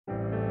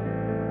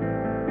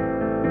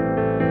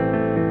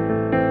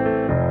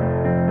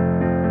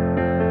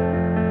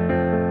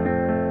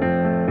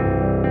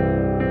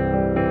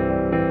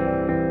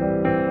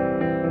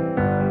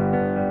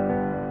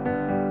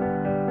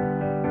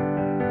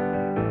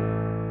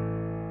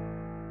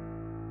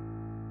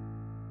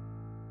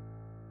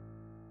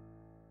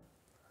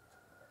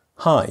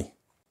Hi,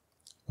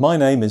 my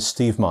name is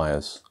Steve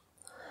Myers.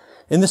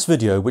 In this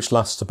video, which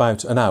lasts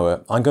about an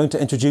hour, I'm going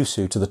to introduce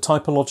you to the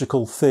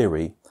typological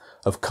theory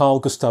of Carl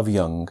Gustav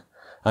Jung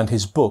and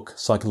his book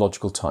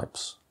Psychological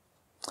Types.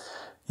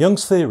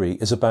 Jung's theory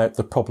is about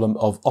the problem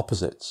of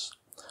opposites,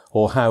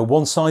 or how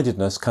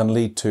one-sidedness can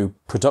lead to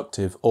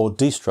productive or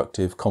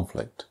destructive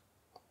conflict.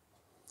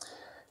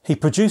 He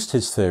produced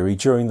his theory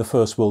during the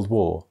First World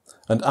War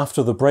and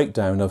after the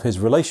breakdown of his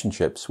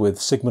relationships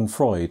with Sigmund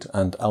Freud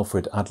and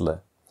Alfred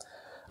Adler.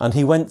 And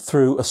he went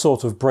through a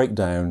sort of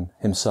breakdown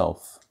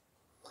himself.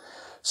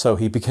 So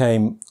he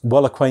became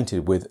well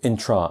acquainted with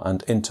intra-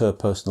 and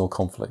interpersonal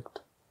conflict.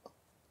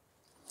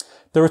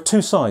 There are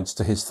two sides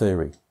to his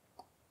theory.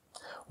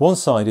 One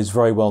side is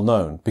very well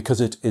known because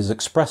it is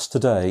expressed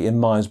today in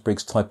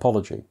Myers-Briggs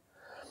typology,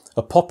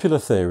 a popular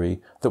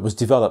theory that was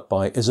developed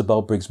by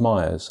Isabel Briggs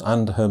Myers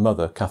and her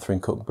mother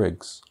Catherine Cook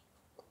Briggs.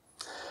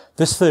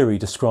 This theory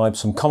describes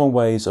some common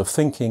ways of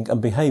thinking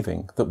and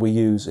behaving that we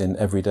use in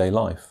everyday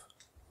life.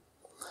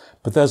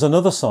 But there's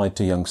another side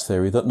to Jung's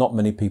theory that not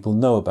many people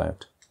know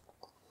about.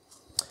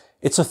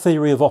 It's a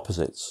theory of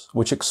opposites,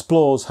 which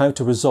explores how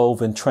to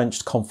resolve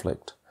entrenched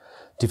conflict,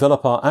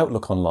 develop our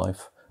outlook on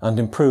life, and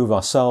improve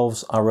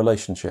ourselves, our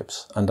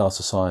relationships, and our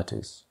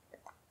societies.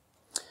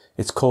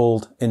 It's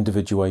called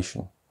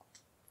individuation.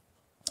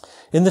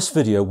 In this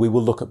video, we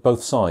will look at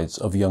both sides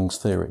of Jung's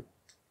theory.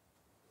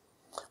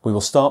 We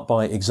will start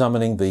by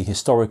examining the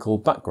historical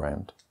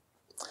background.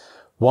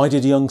 Why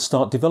did Jung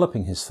start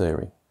developing his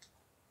theory?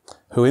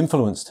 Who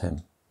influenced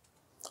him?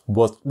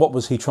 What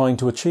was he trying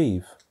to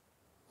achieve?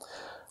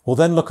 We'll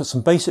then look at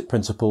some basic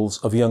principles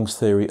of Jung's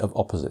theory of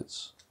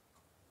opposites.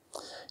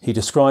 He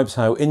describes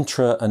how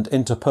intra- and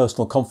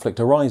interpersonal conflict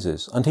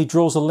arises, and he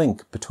draws a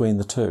link between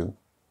the two.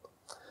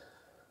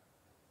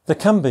 There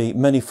can be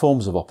many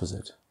forms of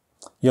opposite.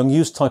 Jung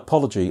used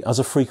typology as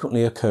a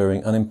frequently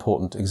occurring and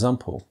important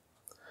example.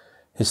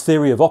 His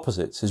theory of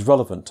opposites is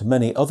relevant to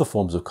many other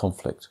forms of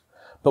conflict,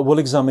 but we'll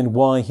examine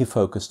why he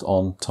focused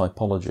on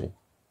typology.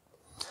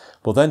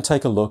 We'll then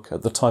take a look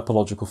at the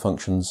typological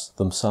functions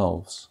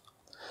themselves.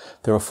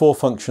 There are 4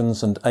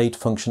 functions and 8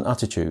 function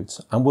attitudes,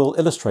 and we'll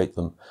illustrate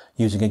them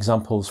using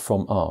examples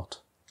from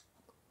art.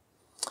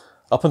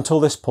 Up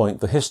until this point,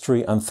 the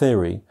history and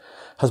theory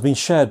has been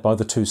shared by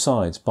the two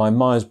sides, by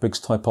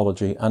Myers-Briggs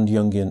typology and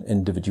Jungian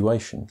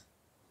individuation.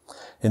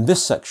 In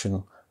this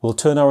section, we'll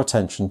turn our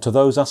attention to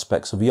those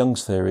aspects of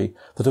Jung's theory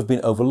that have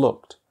been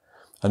overlooked,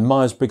 and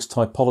Myers-Briggs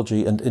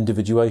typology and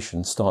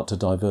individuation start to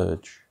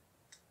diverge.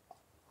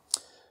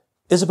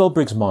 Isabel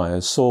Briggs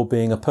Myers saw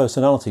being a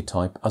personality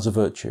type as a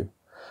virtue,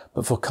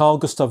 but for Carl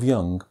Gustav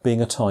Jung,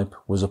 being a type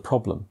was a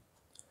problem.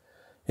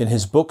 In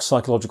his book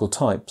Psychological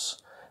Types,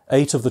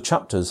 8 of the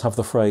chapters have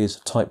the phrase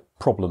type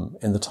problem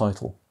in the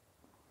title.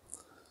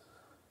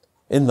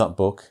 In that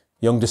book,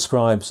 Jung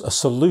describes a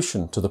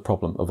solution to the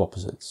problem of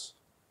opposites.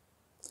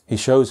 He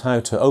shows how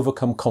to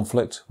overcome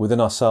conflict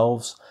within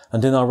ourselves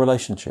and in our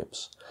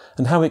relationships,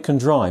 and how it can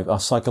drive our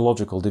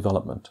psychological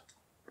development.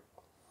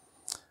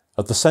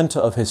 At the centre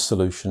of his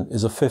solution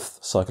is a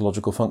 5th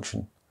psychological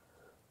function,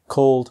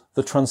 called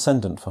the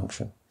transcendent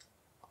function.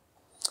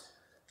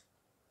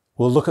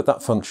 We'll look at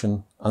that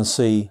function and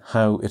see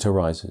how it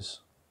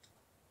arises.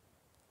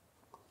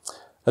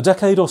 A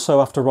decade or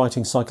so after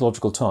writing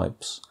Psychological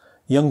Types,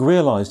 Jung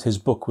realised his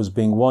book was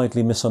being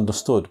widely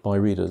misunderstood by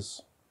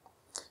readers.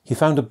 He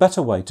found a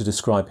better way to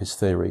describe his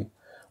theory,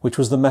 which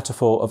was the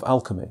metaphor of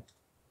alchemy.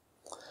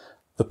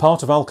 The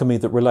part of alchemy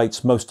that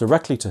relates most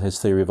directly to his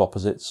theory of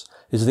opposites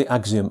is the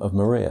axiom of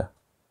Maria.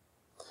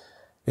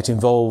 It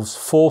involves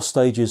 4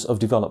 stages of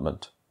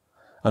development,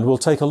 and we'll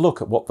take a look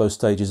at what those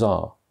stages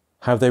are,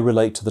 how they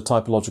relate to the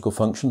typological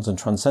functions and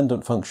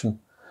transcendent function,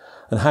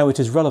 and how it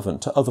is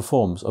relevant to other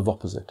forms of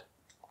opposite.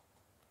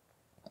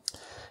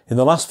 In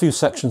the last few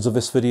sections of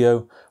this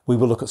video, we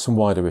will look at some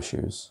wider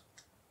issues.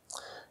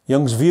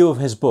 Jung's view of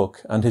his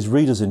book and his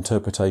readers'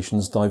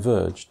 interpretations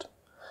diverged.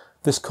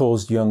 This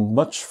caused Jung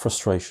much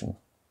frustration.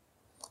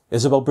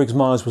 Isabel Briggs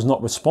Myers was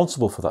not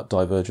responsible for that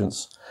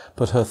divergence,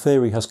 but her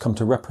theory has come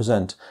to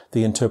represent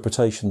the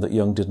interpretation that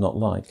Jung did not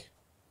like.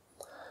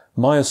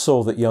 Myers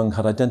saw that Jung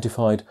had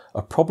identified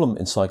a problem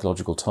in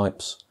psychological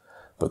types,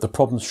 but the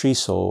problem she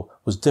saw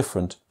was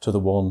different to the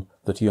one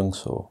that Jung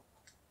saw.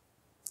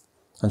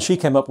 And she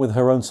came up with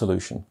her own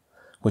solution,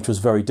 which was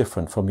very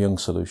different from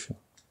Jung's solution.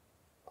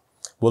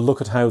 We'll look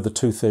at how the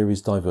two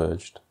theories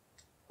diverged.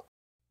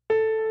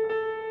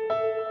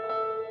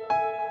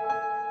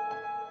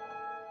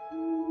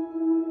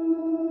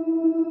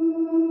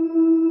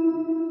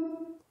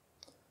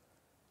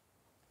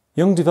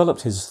 Jung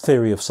developed his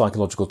theory of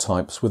psychological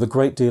types with a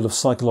great deal of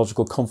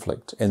psychological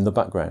conflict in the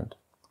background.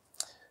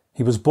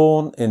 He was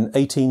born in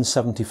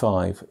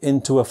 1875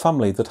 into a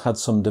family that had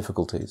some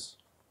difficulties.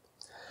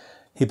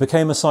 He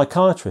became a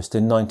psychiatrist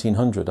in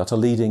 1900 at a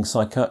leading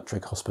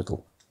psychiatric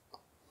hospital.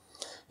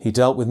 He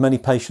dealt with many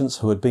patients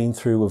who had been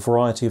through a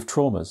variety of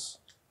traumas.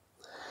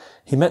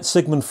 He met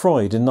Sigmund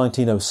Freud in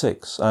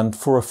 1906, and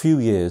for a few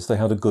years they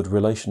had a good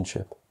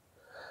relationship.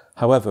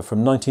 However,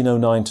 from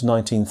 1909 to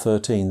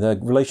 1913, their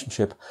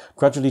relationship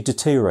gradually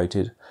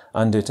deteriorated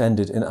and it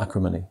ended in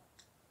acrimony.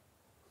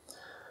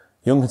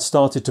 Jung had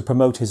started to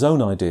promote his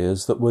own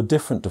ideas that were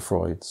different to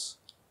Freud's.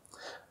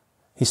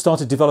 He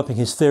started developing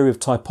his theory of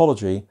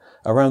typology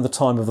around the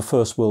time of the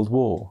First World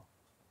War.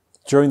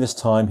 During this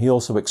time, he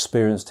also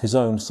experienced his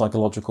own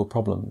psychological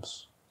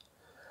problems.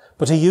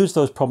 But he used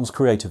those problems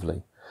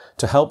creatively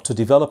to help to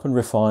develop and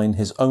refine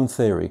his own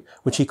theory,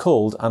 which he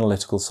called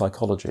analytical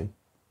psychology.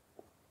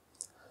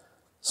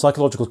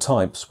 Psychological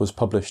Types was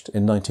published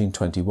in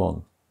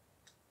 1921.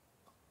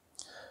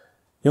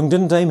 Jung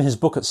didn't aim his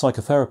book at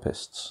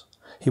psychotherapists.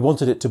 He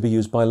wanted it to be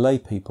used by lay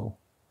people,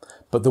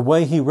 but the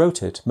way he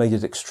wrote it made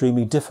it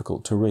extremely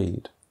difficult to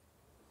read.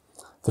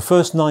 The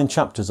first 9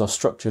 chapters are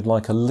structured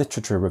like a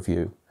literature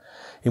review,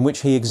 in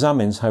which he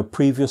examines how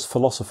previous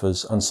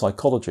philosophers and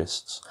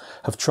psychologists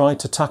have tried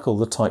to tackle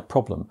the type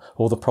problem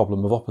or the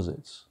problem of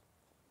opposites.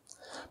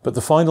 But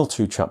the final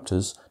 2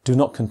 chapters do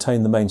not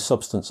contain the main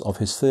substance of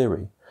his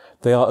theory.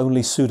 They are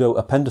only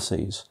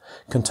pseudo-appendices,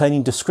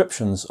 containing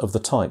descriptions of the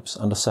types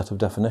and a set of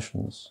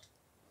definitions.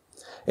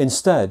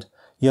 Instead,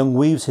 Jung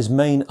weaves his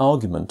main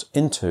argument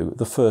into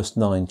the first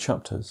 9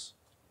 chapters.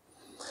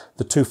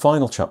 The 2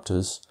 final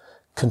chapters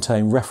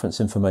contain reference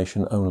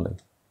information only.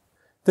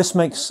 This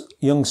makes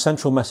Jung's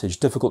central message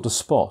difficult to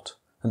spot,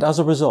 and as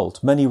a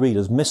result, many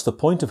readers miss the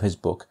point of his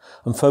book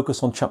and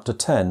focus on chapter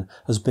 10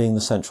 as being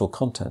the central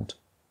content.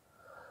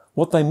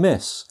 What they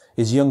miss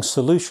is Jung's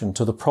solution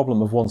to the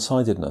problem of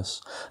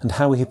one-sidedness and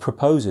how he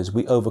proposes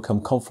we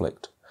overcome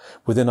conflict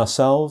within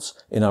ourselves,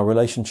 in our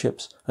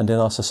relationships, and in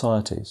our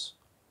societies.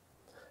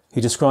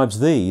 He describes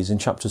these in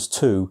chapters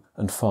 2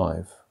 and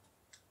 5.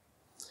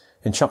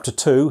 In chapter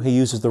 2, he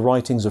uses the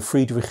writings of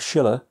Friedrich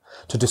Schiller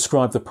to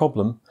describe the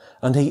problem,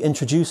 and he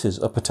introduces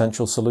a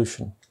potential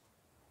solution.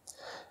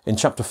 In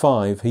chapter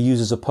 5, he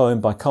uses a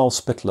poem by Carl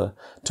Spittler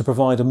to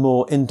provide a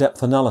more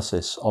in-depth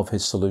analysis of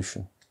his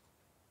solution.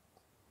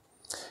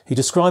 He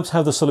describes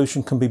how the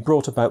solution can be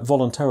brought about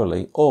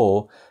voluntarily,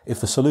 or,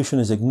 if the solution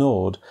is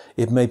ignored,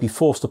 it may be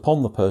forced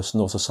upon the person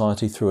or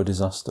society through a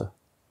disaster.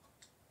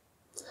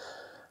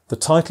 The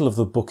title of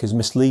the book is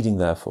misleading,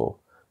 therefore,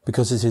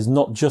 because it is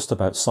not just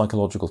about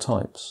psychological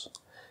types.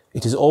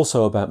 It is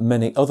also about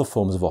many other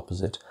forms of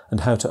opposite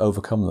and how to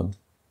overcome them.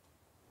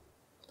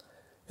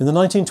 In the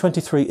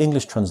 1923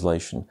 English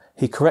translation,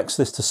 he corrects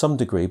this to some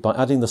degree by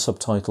adding the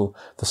subtitle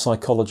The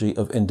Psychology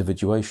of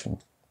Individuation.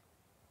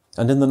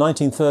 And in the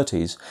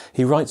 1930s,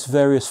 he writes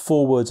various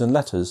forewords and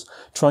letters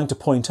trying to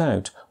point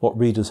out what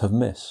readers have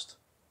missed.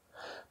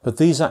 But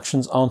these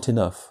actions aren't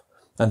enough,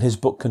 and his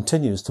book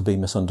continues to be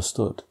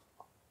misunderstood.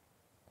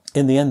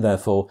 In the end,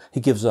 therefore,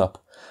 he gives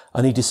up,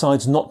 and he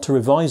decides not to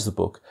revise the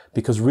book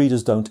because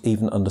readers don't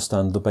even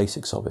understand the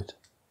basics of it.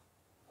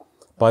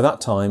 By that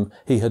time,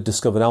 he had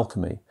discovered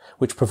alchemy,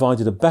 which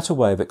provided a better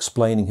way of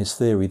explaining his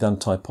theory than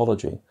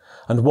typology,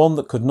 and one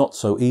that could not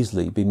so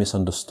easily be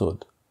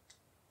misunderstood.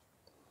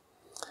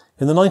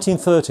 In the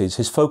 1930s,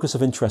 his focus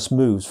of interest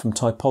moves from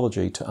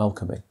typology to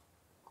alchemy.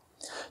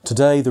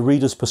 Today, the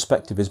reader's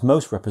perspective is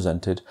most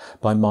represented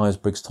by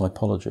Myers-Briggs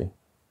typology.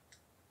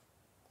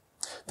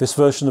 This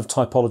version of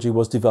typology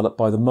was developed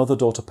by the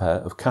mother-daughter pair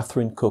of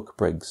Catherine Cook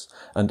Briggs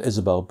and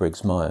Isabel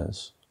Briggs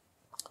Myers.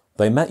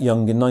 They met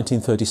Jung in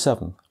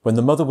 1937, when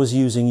the mother was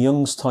using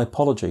Jung's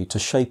typology to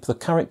shape the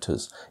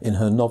characters in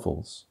her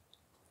novels.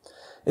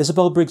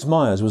 Isabel Briggs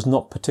Myers was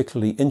not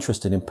particularly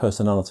interested in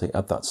personality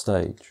at that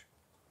stage.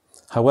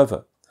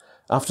 However,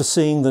 after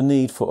seeing the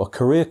need for a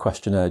career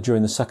questionnaire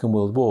during the Second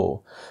World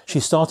War, she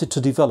started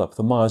to develop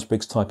the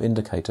Myers-Briggs type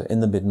indicator in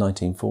the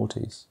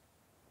mid-1940s.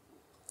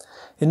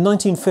 In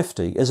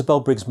 1950, Isabel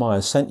Briggs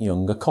Myers sent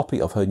Jung a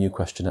copy of her new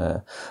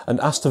questionnaire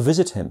and asked to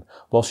visit him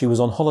while she was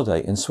on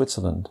holiday in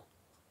Switzerland.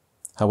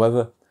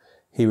 However,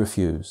 he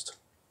refused.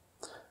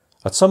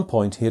 At some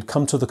point, he had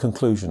come to the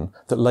conclusion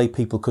that lay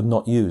people could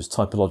not use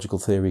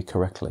typological theory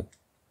correctly.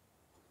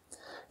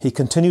 He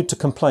continued to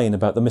complain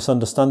about the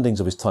misunderstandings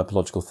of his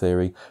typological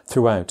theory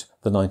throughout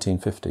the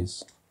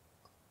 1950s.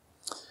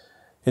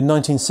 In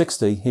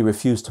 1960, he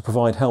refused to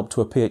provide help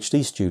to a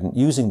PhD student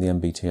using the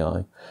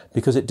MBTI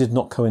because it did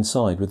not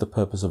coincide with the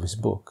purpose of his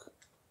book.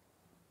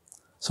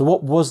 So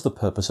what was the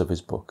purpose of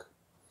his book?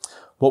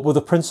 What were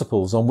the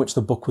principles on which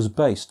the book was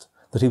based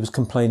that he was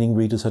complaining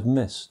readers had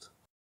missed?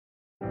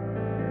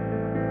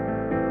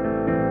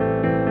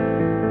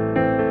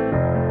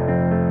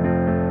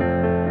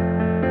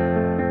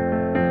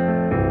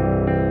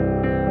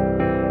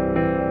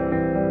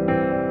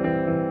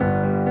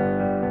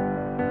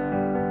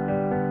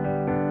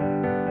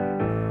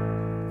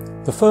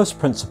 The first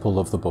principle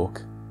of the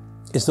book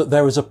is that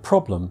there is a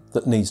problem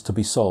that needs to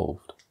be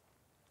solved.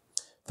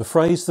 The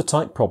phrase the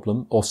type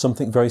problem, or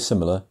something very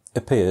similar,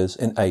 appears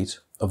in 8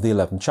 of the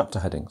 11 chapter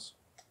headings.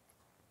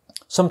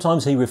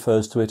 Sometimes he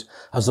refers to it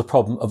as the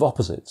problem of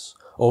opposites,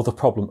 or the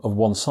problem of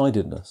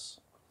one-sidedness.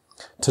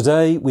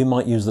 Today we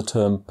might use the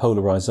term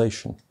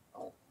polarization.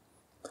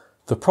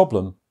 The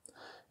problem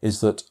is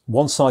that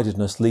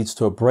one-sidedness leads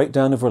to a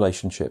breakdown of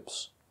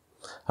relationships,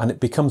 and it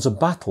becomes a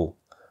battle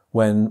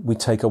when we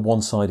take a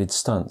one-sided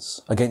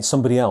stance against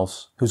somebody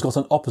else who's got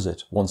an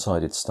opposite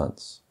one-sided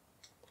stance.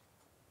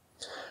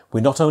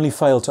 We not only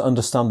fail to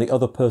understand the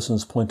other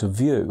person's point of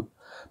view,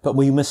 but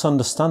we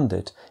misunderstand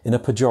it in a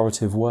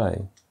pejorative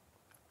way.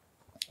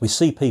 We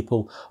see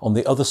people on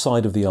the other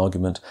side of the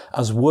argument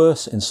as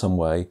worse in some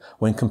way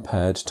when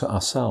compared to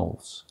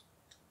ourselves.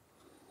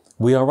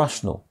 We are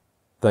rational,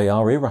 they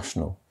are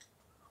irrational.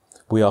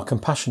 We are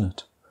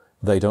compassionate,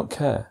 they don't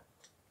care.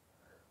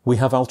 We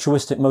have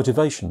altruistic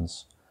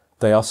motivations,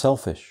 they are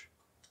selfish,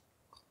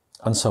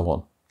 and so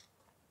on.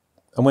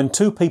 And when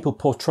two people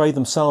portray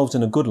themselves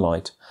in a good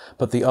light,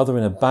 but the other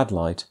in a bad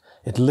light,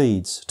 it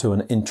leads to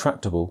an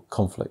intractable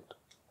conflict.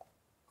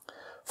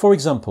 For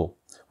example,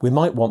 we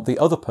might want the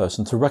other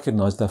person to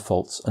recognise their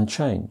faults and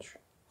change.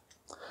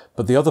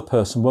 But the other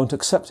person won't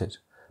accept it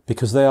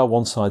because they are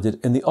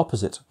one-sided in the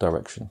opposite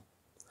direction.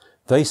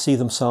 They see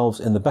themselves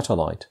in the better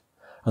light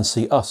and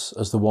see us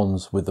as the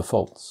ones with the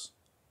faults.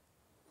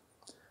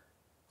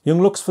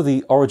 Jung looks for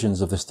the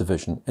origins of this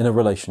division in a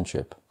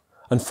relationship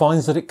and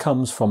finds that it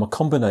comes from a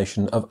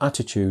combination of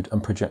attitude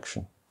and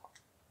projection.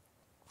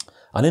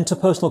 An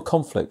interpersonal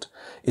conflict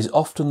is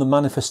often the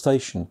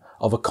manifestation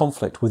of a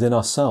conflict within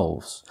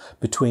ourselves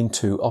between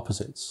two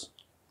opposites.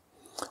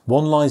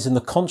 One lies in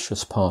the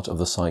conscious part of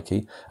the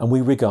psyche and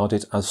we regard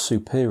it as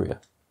superior.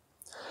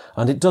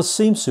 And it does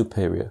seem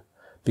superior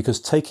because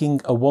taking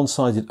a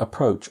one-sided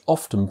approach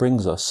often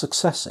brings us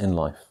success in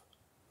life.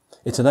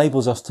 It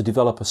enables us to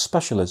develop a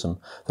specialism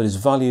that is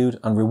valued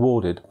and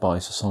rewarded by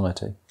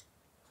society.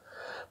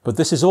 But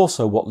this is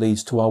also what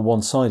leads to our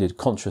one-sided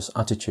conscious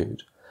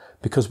attitude,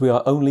 because we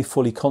are only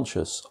fully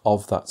conscious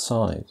of that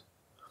side.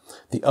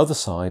 The other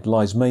side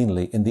lies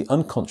mainly in the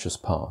unconscious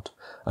part,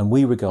 and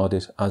we regard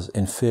it as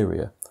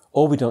inferior,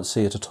 or we don't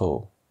see it at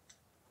all.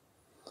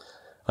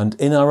 And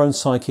in our own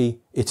psyche,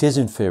 it is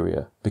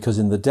inferior, because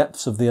in the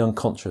depths of the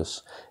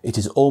unconscious, it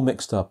is all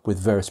mixed up with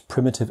various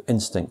primitive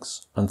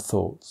instincts and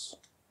thoughts.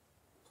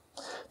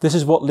 This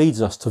is what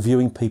leads us to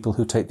viewing people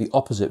who take the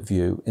opposite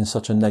view in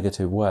such a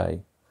negative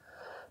way.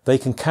 They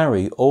can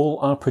carry all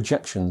our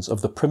projections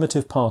of the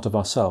primitive part of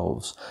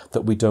ourselves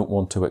that we don't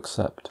want to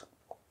accept.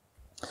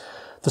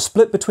 The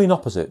split between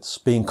opposites,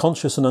 being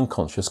conscious and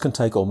unconscious, can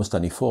take almost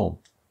any form.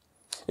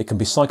 It can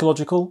be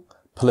psychological,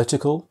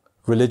 political,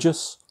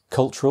 religious,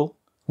 cultural,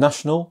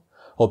 national,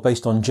 or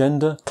based on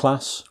gender,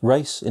 class,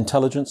 race,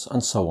 intelligence,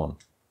 and so on.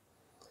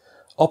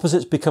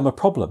 Opposites become a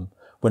problem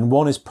when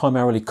one is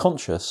primarily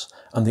conscious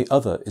and the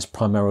other is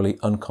primarily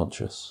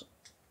unconscious.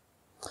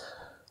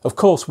 Of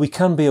course, we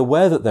can be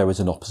aware that there is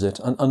an opposite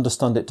and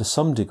understand it to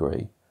some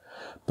degree,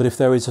 but if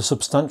there is a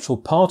substantial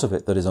part of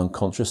it that is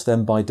unconscious,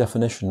 then by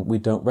definition we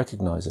don't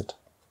recognise it.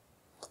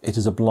 It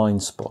is a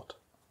blind spot.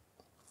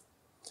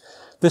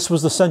 This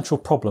was the central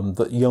problem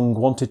that Jung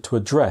wanted to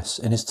address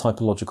in his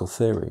typological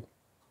theory.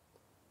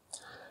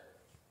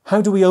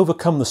 How do we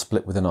overcome the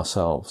split within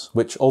ourselves,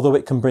 which, although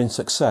it can bring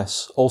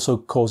success, also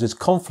causes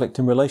conflict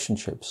in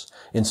relationships,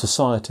 in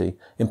society,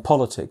 in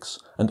politics,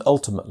 and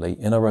ultimately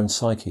in our own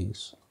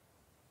psyches?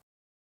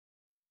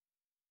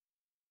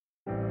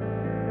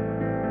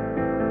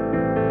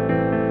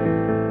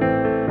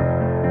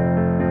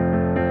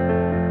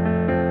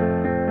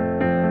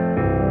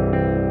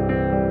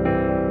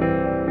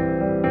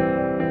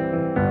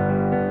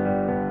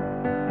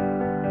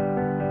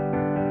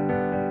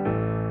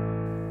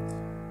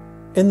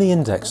 In the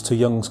index to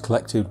Jung's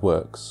collected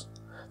works,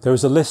 there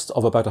is a list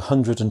of about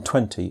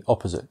 120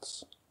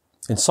 opposites.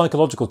 In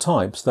psychological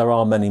types, there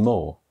are many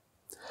more.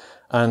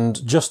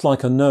 And just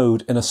like a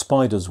node in a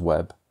spider's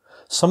web,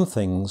 some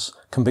things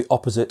can be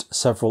opposite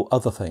several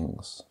other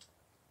things.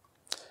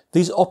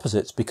 These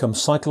opposites become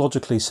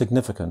psychologically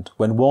significant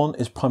when one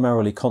is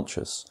primarily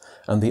conscious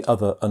and the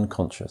other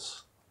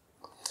unconscious.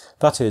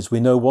 That is,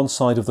 we know one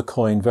side of the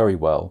coin very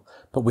well,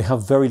 but we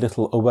have very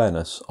little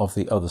awareness of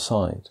the other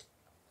side.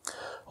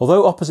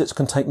 Although opposites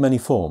can take many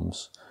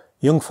forms,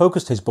 Jung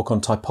focused his book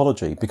on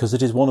typology because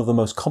it is one of the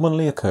most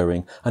commonly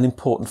occurring and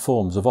important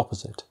forms of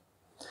opposite.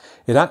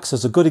 It acts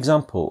as a good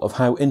example of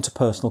how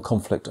interpersonal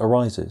conflict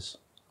arises.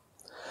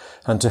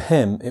 And to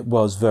him it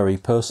was very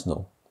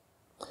personal.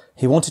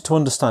 He wanted to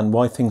understand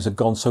why things had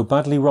gone so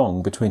badly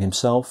wrong between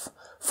himself,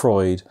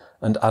 Freud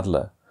and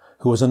Adler,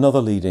 who was another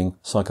leading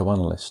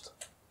psychoanalyst.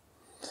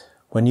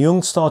 When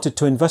Jung started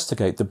to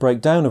investigate the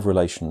breakdown of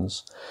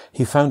relations,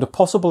 he found a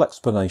possible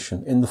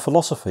explanation in the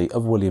philosophy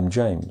of William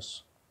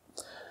James.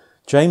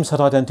 James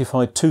had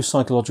identified two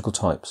psychological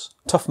types,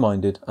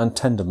 tough-minded and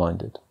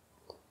tender-minded.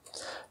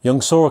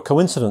 Jung saw a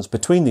coincidence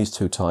between these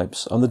two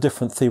types and the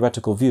different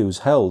theoretical views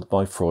held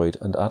by Freud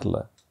and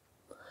Adler.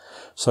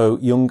 So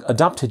Jung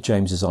adapted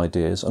James's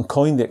ideas and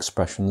coined the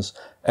expressions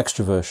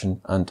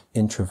extroversion and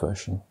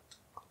introversion.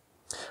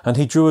 And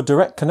he drew a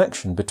direct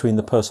connection between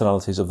the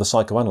personalities of the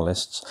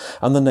psychoanalysts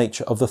and the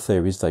nature of the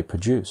theories they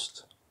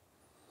produced.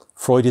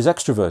 Freud is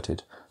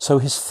extroverted, so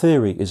his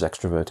theory is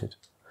extroverted.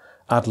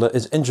 Adler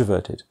is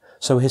introverted,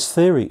 so his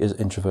theory is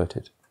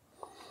introverted.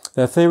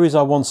 Their theories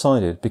are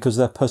one-sided because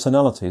their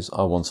personalities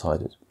are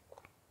one-sided.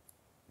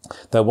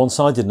 Their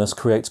one-sidedness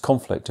creates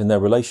conflict in their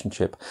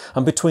relationship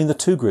and between the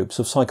two groups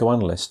of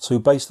psychoanalysts who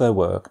base their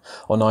work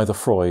on either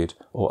Freud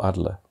or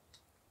Adler.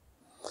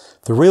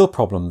 The real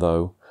problem,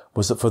 though,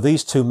 was that for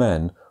these two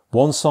men,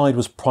 one side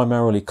was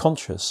primarily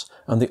conscious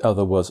and the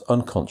other was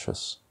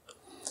unconscious.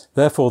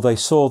 Therefore, they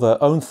saw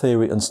their own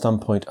theory and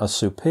standpoint as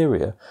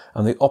superior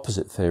and the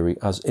opposite theory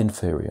as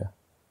inferior.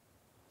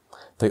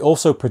 They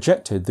also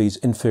projected these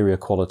inferior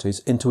qualities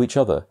into each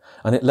other,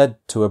 and it led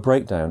to a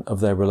breakdown of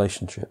their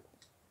relationship.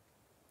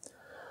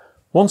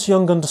 Once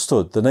Jung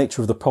understood the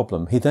nature of the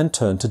problem, he then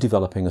turned to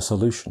developing a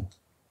solution.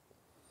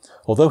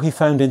 Although he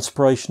found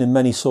inspiration in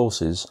many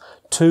sources,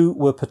 two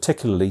were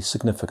particularly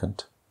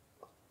significant.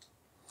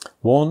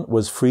 One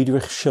was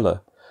Friedrich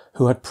Schiller,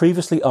 who had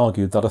previously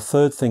argued that a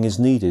third thing is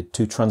needed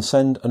to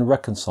transcend and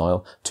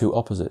reconcile two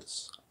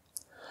opposites.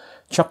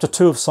 Chapter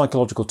 2 of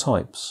Psychological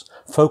Types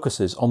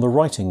focuses on the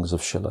writings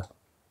of Schiller.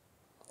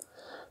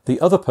 The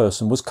other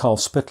person was Carl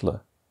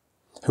Spittler,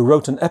 who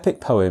wrote an epic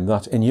poem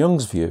that, in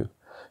Jung's view,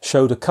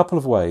 showed a couple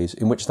of ways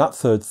in which that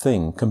third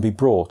thing can be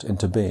brought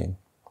into being.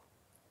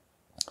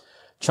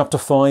 Chapter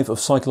 5 of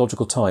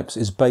Psychological Types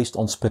is based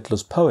on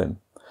Spittler's poem,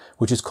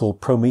 which is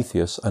called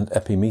Prometheus and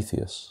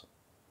Epimetheus.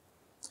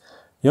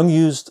 Jung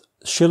used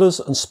Schiller's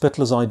and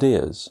Spittler's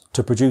ideas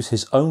to produce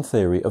his own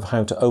theory of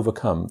how to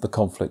overcome the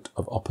conflict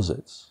of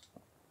opposites.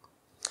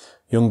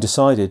 Jung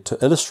decided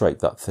to illustrate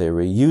that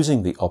theory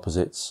using the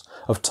opposites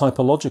of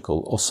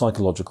typological or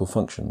psychological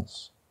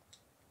functions.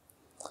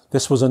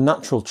 This was a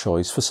natural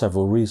choice for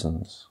several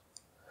reasons.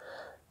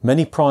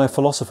 Many prior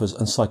philosophers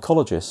and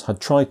psychologists had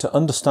tried to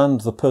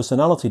understand the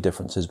personality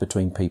differences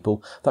between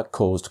people that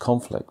caused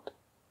conflict.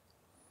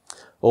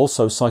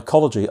 Also,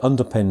 psychology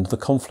underpinned the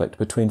conflict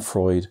between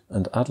Freud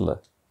and Adler.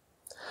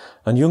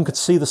 And Jung could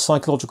see the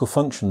psychological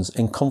functions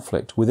in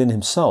conflict within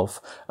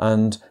himself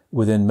and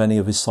within many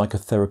of his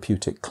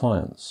psychotherapeutic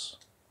clients.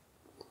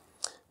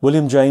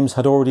 William James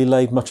had already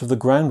laid much of the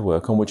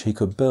groundwork on which he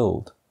could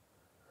build.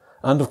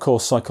 And of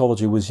course,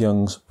 psychology was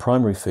Jung's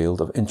primary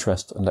field of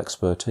interest and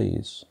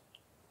expertise.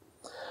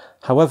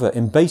 However,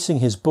 in basing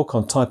his book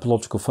on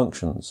typological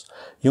functions,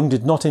 Jung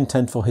did not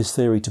intend for his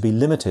theory to be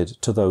limited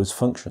to those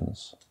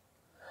functions.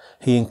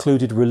 He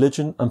included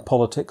religion and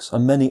politics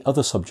and many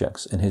other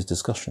subjects in his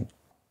discussion.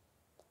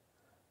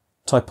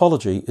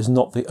 Typology is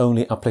not the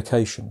only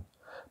application,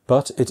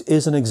 but it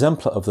is an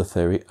exemplar of the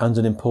theory and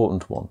an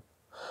important one.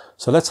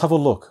 So let's have a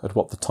look at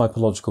what the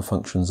typological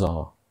functions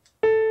are.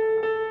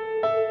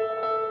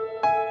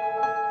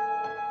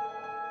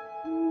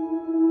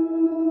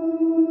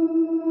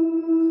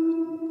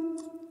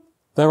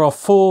 There are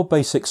four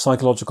basic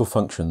psychological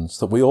functions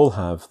that we all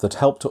have that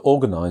help to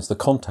organise the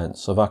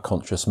contents of our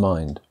conscious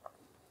mind: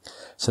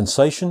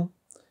 sensation,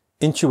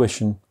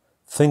 intuition,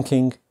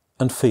 thinking,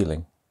 and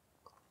feeling.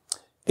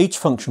 Each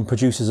function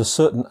produces a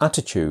certain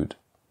attitude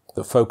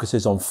that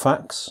focuses on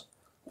facts,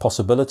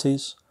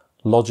 possibilities,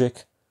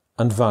 logic,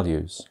 and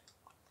values.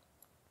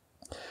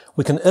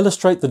 We can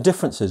illustrate the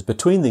differences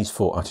between these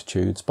four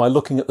attitudes by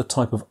looking at the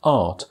type of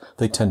art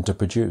they tend to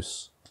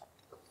produce.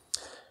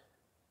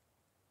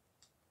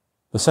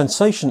 The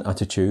sensation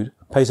attitude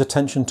pays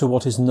attention to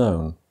what is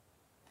known,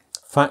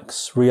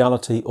 facts,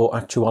 reality, or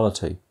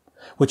actuality,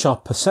 which are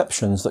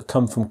perceptions that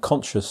come from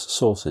conscious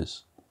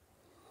sources.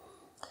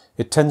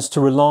 It tends to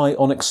rely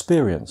on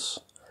experience,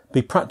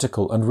 be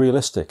practical and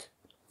realistic,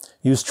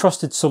 use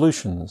trusted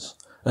solutions,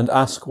 and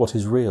ask what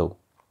is real.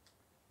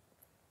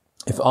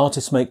 If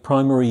artists make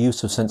primary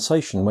use of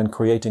sensation when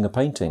creating a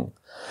painting,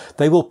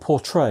 they will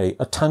portray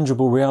a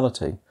tangible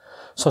reality,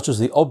 such as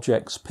the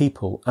objects,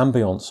 people,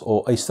 ambience,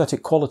 or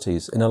aesthetic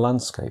qualities in a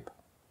landscape.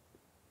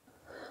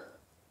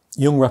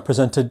 Jung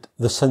represented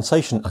the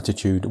sensation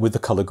attitude with the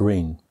colour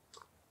green.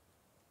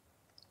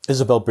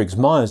 Isabel Briggs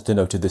Myers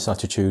denoted this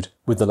attitude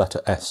with the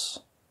letter S.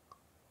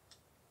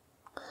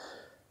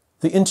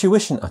 The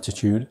intuition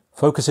attitude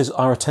focuses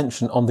our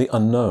attention on the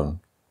unknown,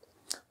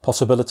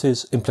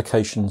 possibilities,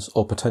 implications,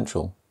 or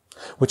potential,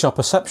 which are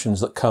perceptions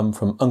that come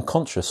from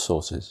unconscious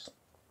sources.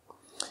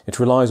 It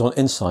relies on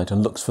insight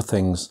and looks for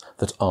things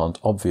that aren't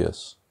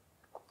obvious.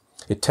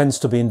 It tends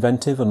to be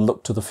inventive and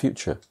look to the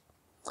future.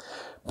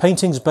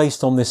 Paintings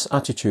based on this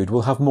attitude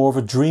will have more of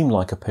a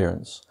dreamlike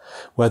appearance,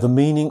 where the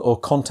meaning or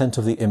content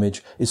of the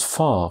image is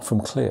far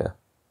from clear.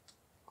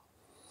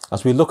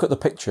 As we look at the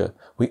picture,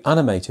 we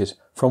animate it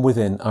from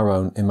within our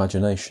own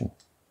imagination.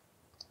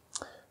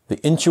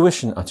 The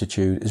intuition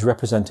attitude is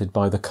represented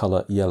by the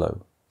colour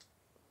yellow.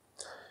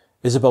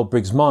 Isabel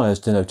Briggs Myers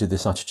denoted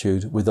this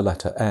attitude with the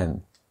letter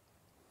N.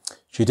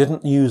 She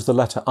didn't use the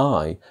letter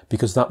I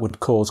because that would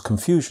cause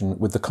confusion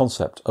with the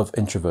concept of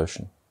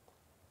introversion.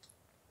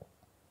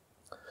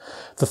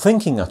 The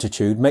thinking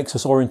attitude makes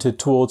us oriented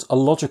towards a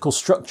logical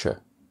structure,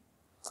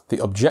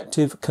 the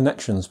objective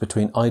connections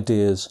between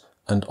ideas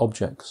and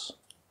objects.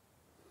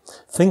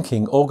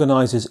 Thinking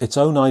organises its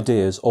own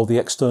ideas or the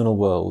external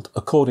world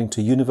according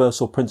to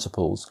universal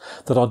principles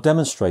that are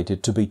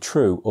demonstrated to be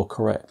true or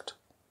correct.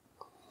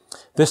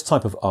 This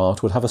type of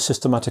art would have a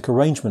systematic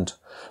arrangement,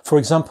 for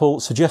example,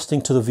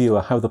 suggesting to the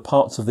viewer how the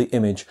parts of the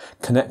image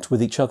connect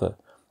with each other,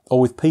 or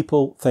with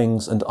people,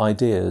 things and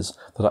ideas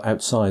that are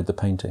outside the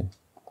painting.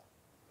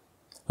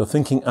 The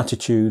thinking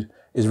attitude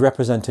is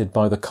represented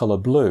by the colour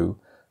blue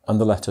and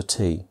the letter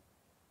T.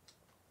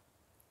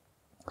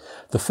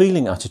 The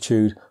feeling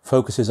attitude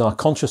focuses our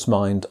conscious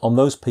mind on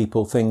those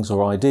people, things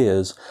or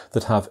ideas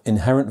that have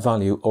inherent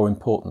value or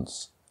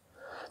importance.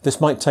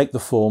 This might take the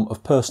form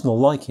of personal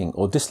liking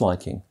or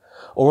disliking,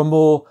 or a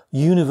more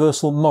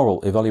universal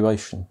moral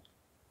evaluation.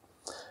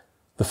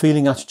 The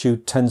feeling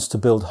attitude tends to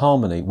build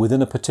harmony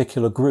within a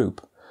particular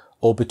group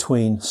or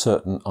between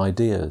certain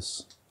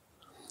ideas,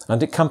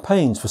 and it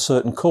campaigns for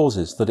certain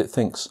causes that it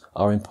thinks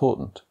are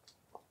important.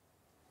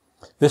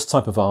 This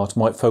type of art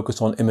might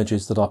focus on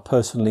images that are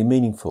personally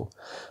meaningful,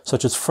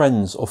 such as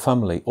friends or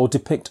family, or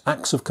depict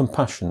acts of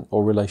compassion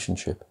or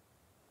relationship.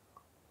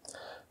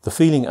 The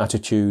feeling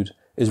attitude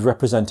is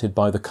represented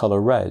by the colour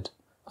red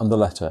and the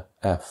letter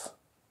F.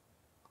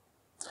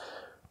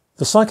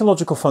 The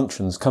psychological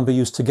functions can be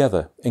used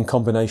together in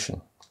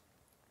combination,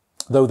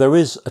 though there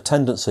is a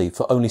tendency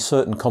for only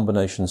certain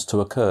combinations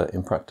to occur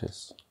in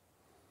practice.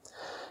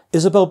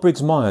 Isabel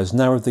Briggs-Myers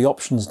narrowed the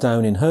options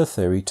down in her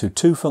theory to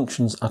 2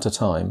 functions at a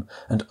time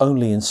and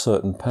only in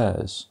certain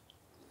pairs.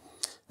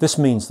 This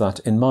means that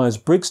in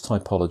Myers-Briggs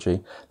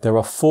typology there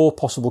are 4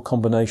 possible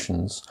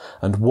combinations,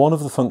 and one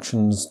of the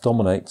functions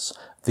dominates,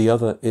 the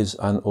other is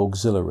an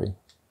auxiliary.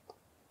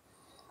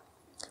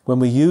 When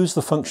we use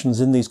the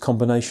functions in these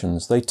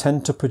combinations, they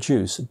tend to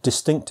produce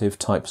distinctive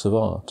types of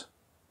art.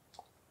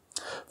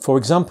 For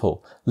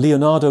example,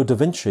 Leonardo da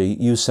Vinci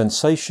used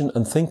sensation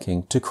and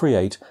thinking to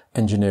create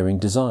engineering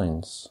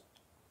designs.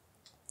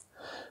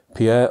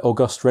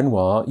 Pierre-Auguste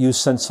Renoir used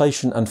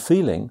sensation and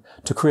feeling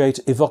to create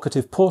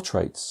evocative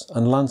portraits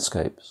and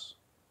landscapes.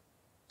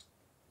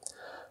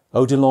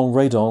 Odilon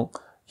Redon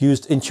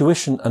used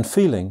intuition and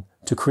feeling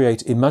to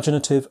create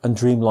imaginative and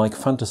dreamlike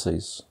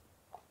fantasies.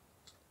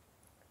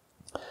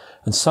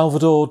 And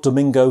Salvador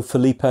Domingo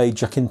Felipe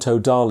Jacinto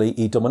Dali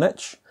y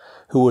Domenech,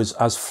 who was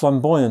as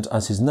flamboyant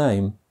as his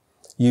name,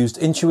 used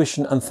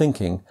intuition and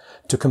thinking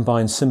to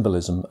combine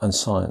symbolism and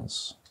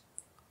science.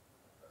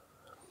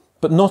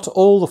 But not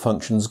all the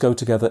functions go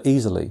together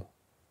easily.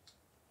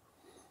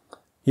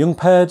 Jung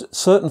paired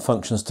certain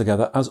functions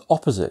together as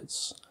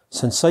opposites,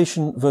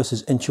 sensation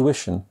versus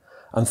intuition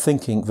and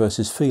thinking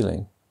versus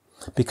feeling,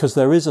 because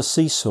there is a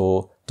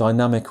seesaw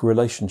dynamic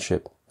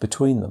relationship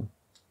between them.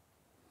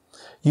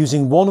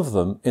 Using one of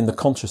them in the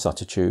conscious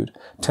attitude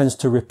tends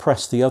to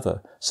repress the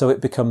other, so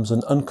it becomes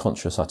an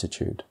unconscious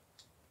attitude.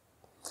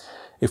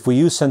 If we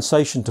use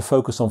sensation to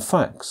focus on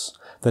facts,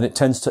 then it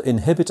tends to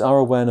inhibit our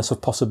awareness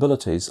of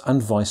possibilities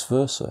and vice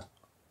versa.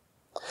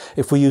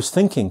 If we use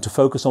thinking to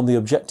focus on the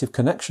objective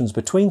connections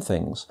between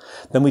things,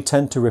 then we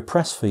tend to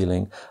repress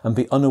feeling and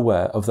be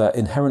unaware of their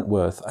inherent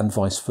worth and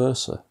vice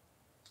versa.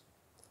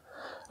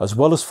 As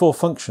well as 4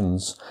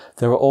 functions,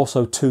 there are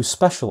also 2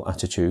 special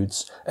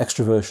attitudes,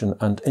 extroversion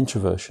and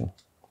introversion.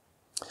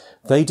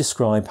 They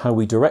describe how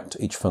we direct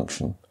each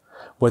function,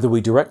 whether we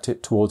direct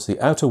it towards the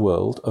outer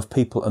world of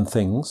people and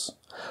things,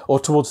 or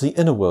towards the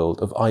inner world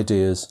of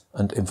ideas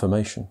and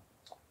information.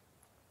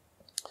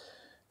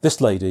 This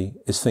lady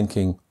is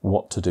thinking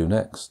what to do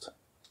next.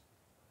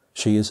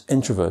 She is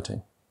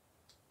introverting.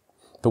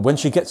 But when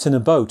she gets in a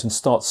boat and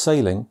starts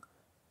sailing,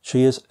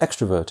 she is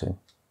extroverting.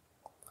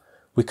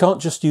 We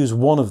can't just use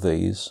one of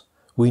these,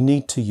 we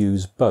need to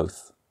use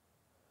both.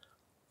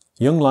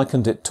 Jung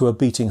likened it to a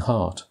beating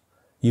heart.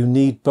 You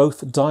need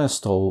both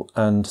diastole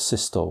and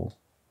systole.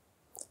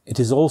 It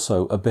is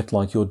also a bit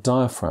like your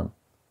diaphragm.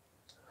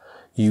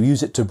 You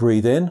use it to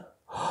breathe in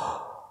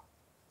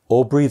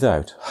or breathe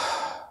out.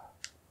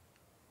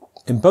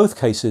 In both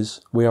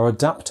cases, we are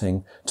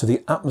adapting to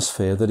the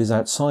atmosphere that is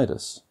outside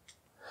us.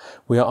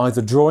 We are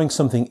either drawing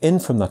something in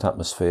from that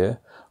atmosphere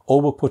or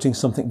we're putting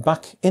something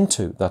back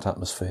into that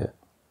atmosphere.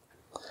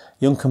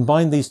 Jung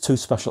combined these 2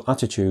 special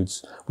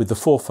attitudes with the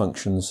 4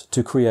 functions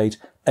to create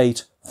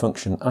 8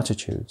 function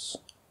attitudes.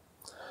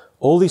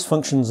 All these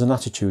functions and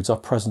attitudes are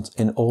present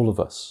in all of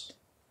us.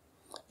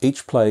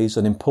 Each plays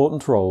an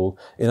important role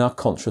in our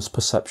conscious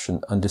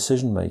perception and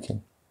decision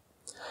making,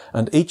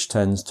 and each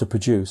tends to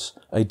produce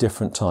a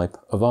different type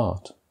of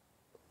art.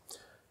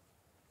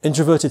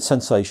 Introverted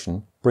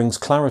sensation brings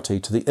clarity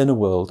to the inner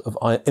world of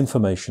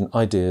information,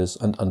 ideas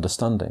and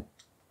understanding.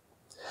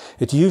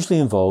 It usually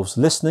involves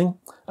listening,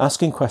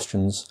 asking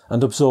questions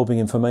and absorbing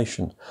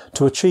information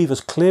to achieve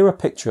as clear a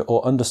picture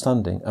or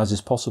understanding as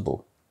is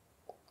possible.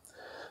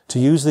 To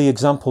use the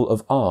example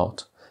of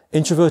art,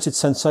 introverted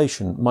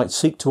sensation might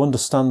seek to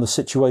understand the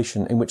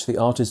situation in which the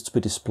art is to be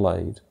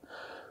displayed,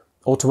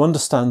 or to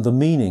understand the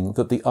meaning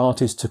that the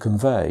art is to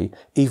convey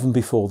even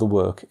before the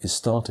work is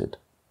started.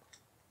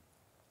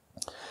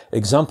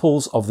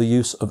 Examples of the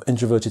use of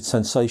introverted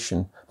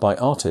sensation by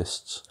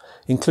artists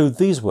include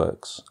these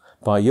works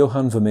by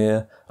Johan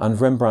Vermeer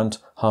and Rembrandt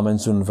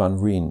Harmenzoon van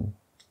Rijn.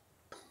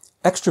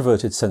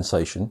 Extroverted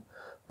sensation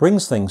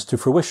brings things to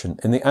fruition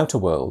in the outer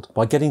world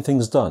by getting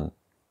things done,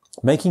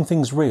 making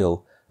things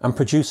real and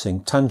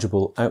producing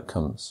tangible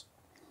outcomes.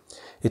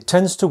 It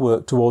tends to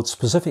work towards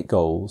specific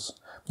goals,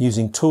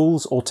 using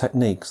tools or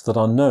techniques that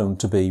are known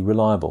to be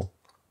reliable.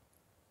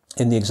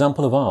 In the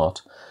example of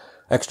art,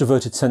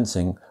 extroverted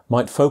sensing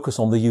might focus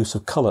on the use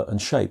of colour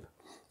and shape,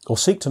 or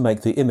seek to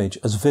make the image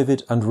as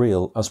vivid and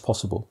real as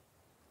possible.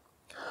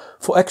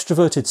 For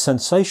extroverted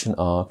sensation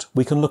art,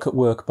 we can look at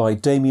work by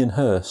Damien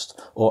Hirst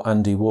or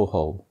Andy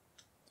Warhol.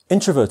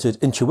 Introverted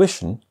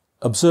intuition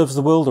observes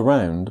the world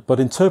around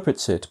but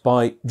interprets it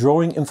by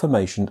drawing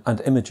information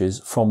and images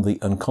from the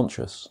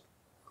unconscious.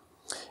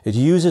 It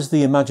uses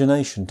the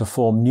imagination to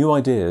form new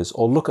ideas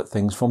or look at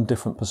things from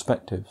different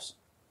perspectives.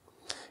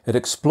 It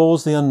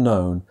explores the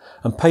unknown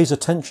and pays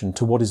attention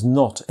to what is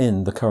not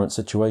in the current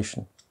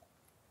situation.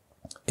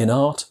 In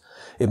art,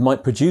 it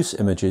might produce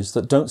images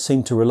that don't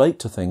seem to relate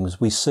to things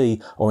we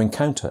see or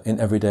encounter in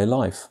everyday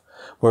life,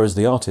 whereas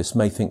the artist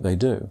may think they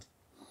do.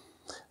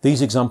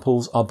 These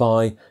examples are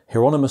by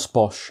Hieronymus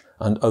Bosch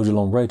and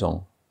Odilon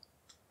Redon.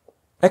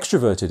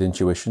 Extroverted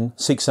intuition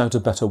seeks out a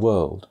better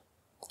world.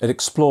 It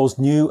explores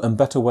new and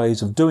better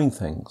ways of doing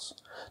things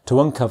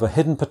to uncover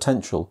hidden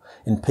potential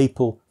in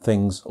people,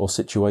 things, or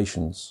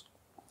situations.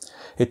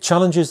 It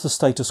challenges the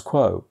status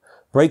quo,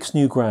 breaks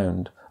new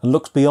ground, and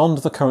looks beyond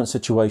the current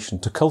situation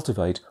to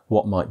cultivate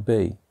what might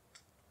be.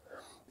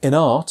 In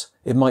art,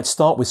 it might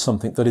start with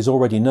something that is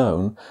already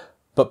known,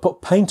 but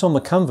put paint on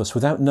the canvas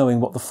without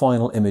knowing what the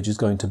final image is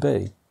going to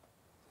be.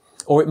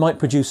 Or it might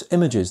produce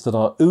images that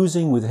are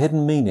oozing with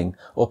hidden meaning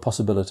or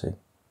possibility.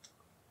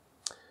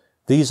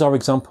 These are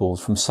examples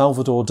from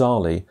Salvador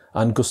Dali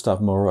and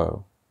Gustave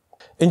Moreau.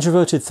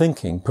 Introverted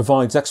thinking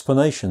provides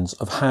explanations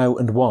of how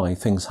and why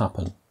things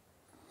happen.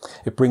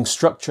 It brings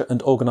structure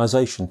and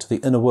organisation to the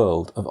inner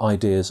world of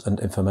ideas and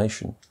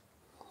information.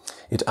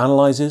 It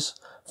analyses,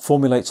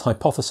 formulates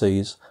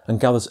hypotheses, and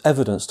gathers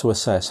evidence to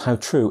assess how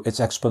true its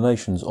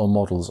explanations or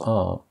models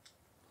are.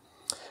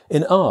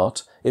 In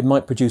art, it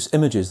might produce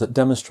images that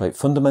demonstrate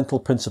fundamental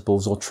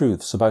principles or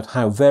truths about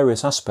how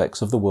various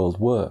aspects of the world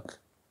work.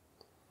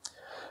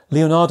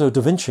 Leonardo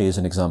da Vinci is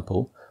an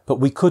example, but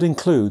we could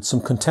include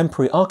some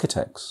contemporary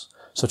architects,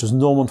 such as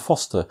Norman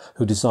Foster,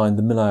 who designed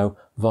the Millau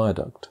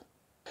Viaduct.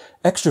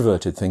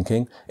 Extroverted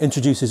thinking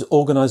introduces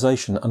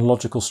organisation and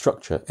logical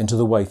structure into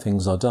the way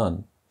things are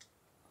done.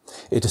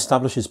 It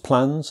establishes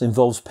plans,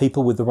 involves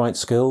people with the right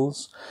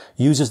skills,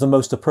 uses the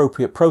most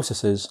appropriate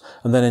processes,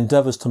 and then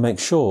endeavours to make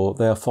sure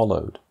they are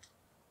followed.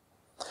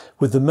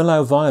 With the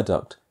Millau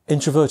Viaduct,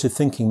 introverted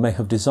thinking may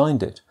have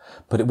designed it,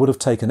 but it would have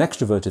taken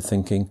extroverted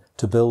thinking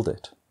to build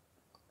it.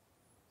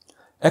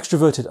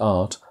 Extroverted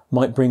art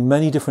might bring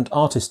many different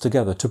artists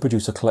together to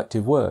produce a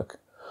collective work,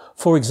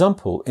 for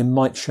example in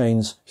Mike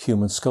Shane's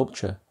Human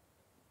Sculpture.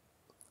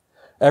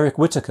 Eric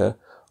Whittaker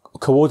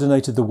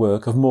coordinated the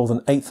work of more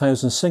than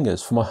 8,000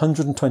 singers from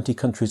 120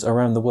 countries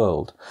around the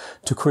world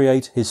to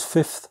create his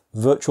 5th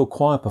virtual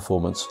choir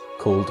performance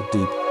called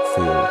Deep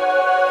Field.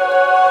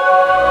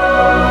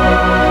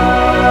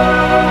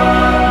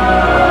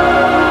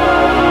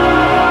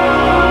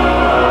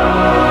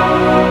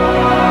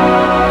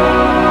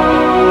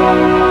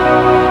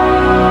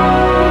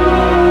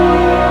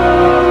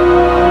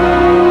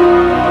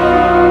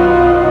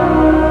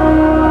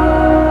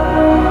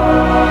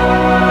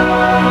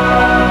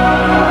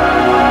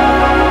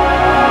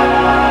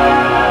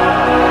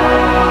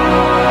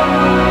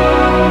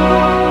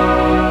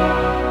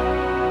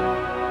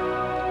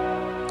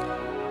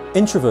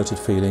 Introverted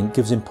feeling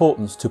gives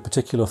importance to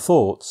particular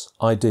thoughts,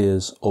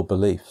 ideas, or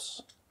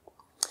beliefs.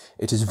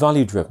 It is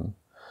value-driven,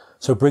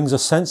 so brings a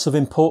sense of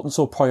importance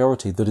or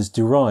priority that is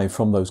derived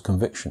from those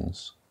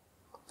convictions.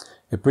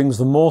 It brings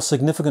the more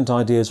significant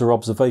ideas or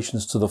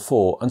observations to the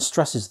fore and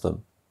stresses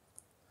them.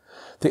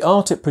 The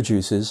art it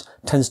produces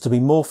tends to be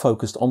more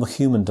focused on the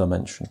human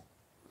dimension.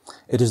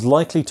 It is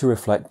likely to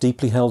reflect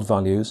deeply held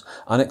values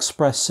and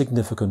express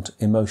significant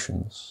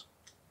emotions.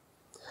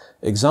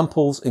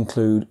 Examples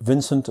include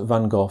Vincent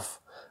van Gogh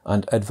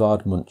and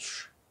Edvard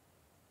Munch.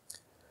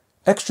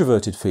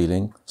 Extroverted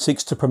feeling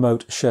seeks to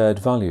promote shared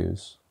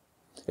values.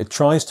 It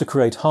tries to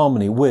create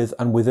harmony with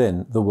and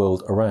within the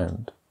world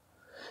around.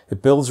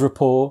 It builds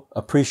rapport,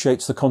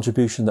 appreciates the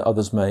contribution that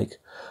others make,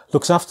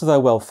 looks after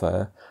their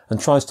welfare, and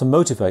tries to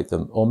motivate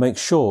them or make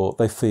sure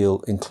they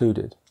feel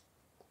included.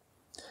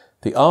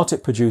 The art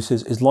it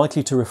produces is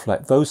likely to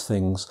reflect those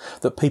things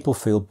that people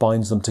feel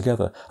binds them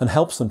together and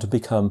helps them to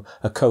become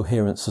a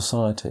coherent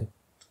society.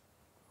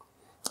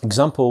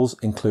 Examples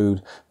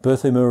include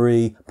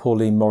Berthe-Marie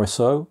Pauline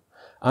Morisot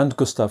and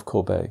Gustave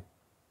Courbet.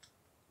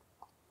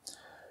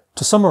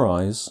 To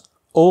summarise,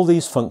 all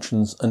these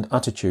functions and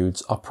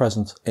attitudes are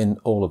present in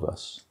all of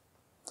us,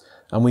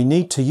 and we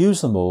need to use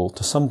them all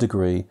to some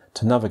degree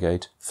to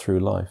navigate through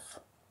life.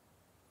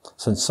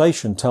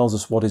 Sensation tells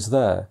us what is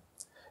there.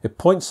 It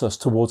points us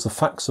towards the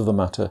facts of the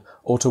matter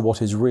or to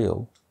what is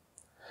real.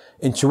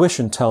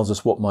 Intuition tells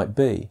us what might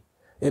be.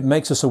 It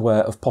makes us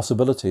aware of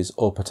possibilities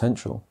or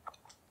potential.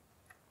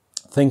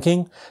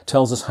 Thinking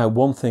tells us how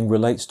one thing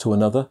relates to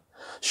another,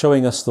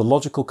 showing us the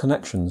logical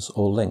connections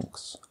or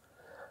links.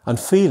 And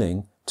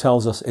feeling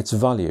tells us its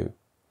value,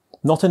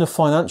 not in a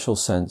financial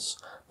sense,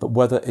 but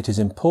whether it is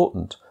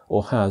important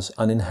or has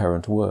an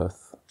inherent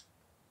worth.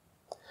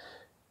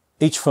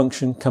 Each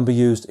function can be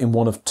used in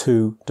one of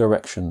two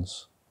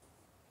directions.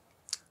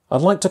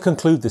 I'd like to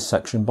conclude this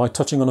section by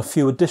touching on a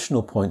few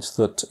additional points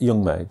that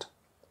Jung made.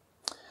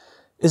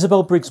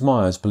 Isabel Briggs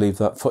Myers believed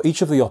that for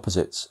each of the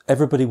opposites,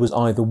 everybody was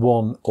either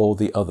one or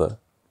the other.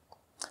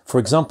 For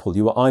example,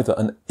 you were either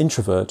an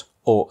introvert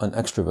or an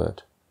extrovert.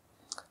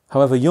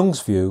 However,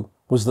 Jung's view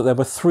was that there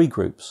were three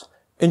groups: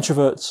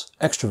 introverts,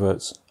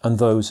 extroverts, and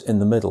those in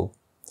the middle.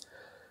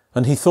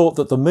 And he thought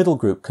that the middle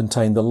group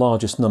contained the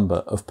largest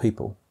number of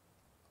people.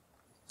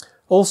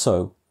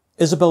 Also,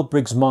 Isabel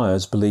Briggs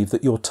Myers believed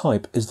that your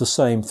type is the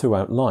same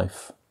throughout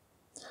life.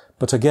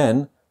 But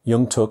again,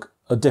 Jung took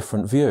a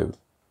different view.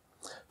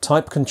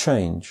 Type can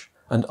change,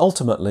 and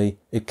ultimately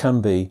it can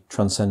be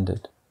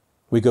transcended.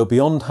 We go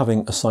beyond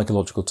having a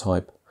psychological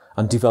type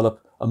and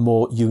develop a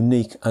more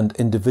unique and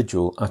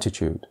individual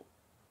attitude.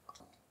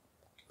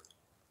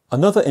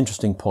 Another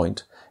interesting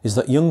point is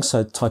that Jung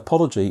said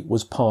typology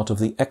was part of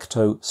the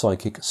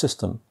ecto-psychic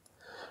system.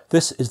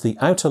 This is the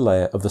outer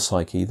layer of the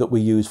psyche that we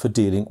use for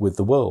dealing with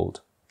the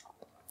world.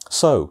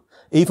 So,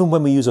 even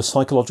when we use a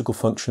psychological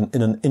function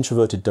in an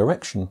introverted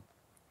direction,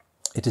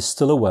 it is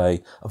still a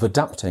way of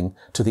adapting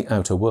to the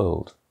outer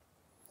world.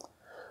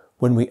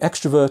 When we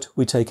extrovert,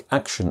 we take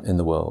action in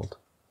the world.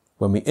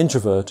 When we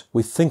introvert,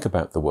 we think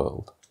about the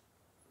world.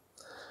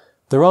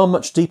 There are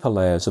much deeper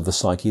layers of the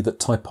psyche that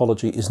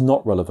typology is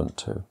not relevant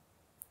to.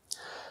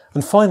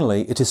 And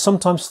finally, it is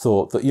sometimes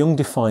thought that Jung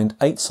defined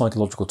 8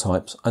 psychological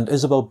types and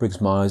Isabel Briggs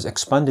Myers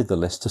expanded the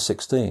list to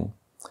 16.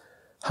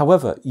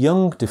 However,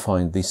 Jung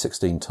defined these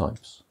 16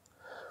 types.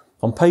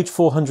 On page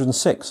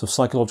 406 of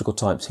Psychological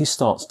Types, he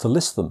starts to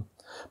list them,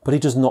 but he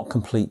does not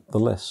complete the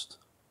list.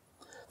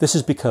 This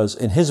is because,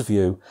 in his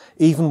view,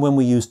 even when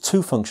we use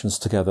two functions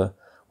together,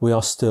 we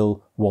are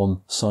still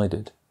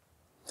one-sided.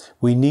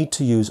 We need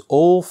to use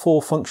all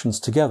 4 functions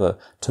together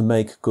to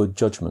make good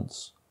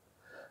judgments.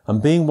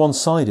 And being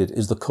one-sided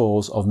is the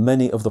cause of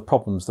many of the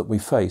problems that we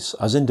face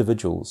as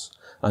individuals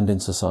and in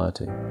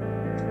society.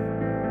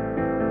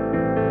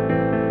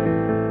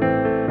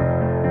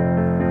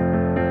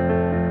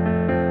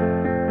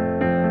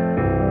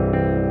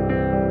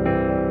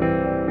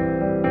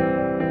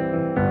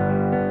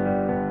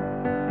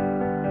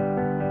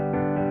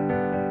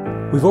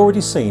 We've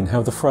already seen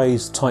how the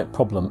phrase type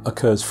problem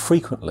occurs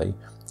frequently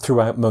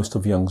throughout most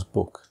of Jung's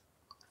book.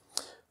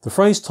 The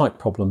phrase type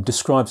problem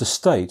describes a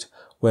state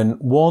when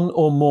one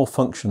or more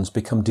functions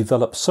become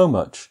developed so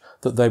much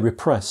that they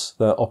repress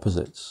their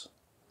opposites.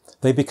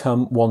 They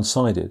become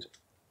one-sided.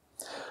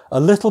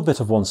 A little bit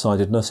of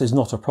one-sidedness is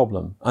not a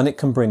problem, and it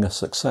can bring us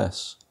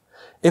success.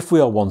 If we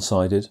are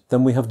one-sided,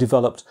 then we have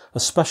developed a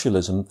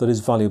specialism that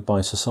is valued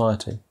by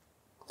society.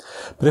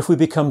 But if we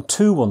become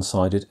too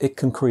one-sided, it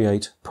can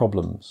create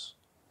problems.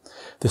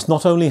 This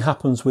not only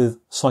happens with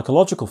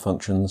psychological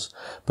functions,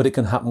 but it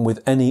can happen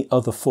with any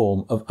other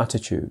form of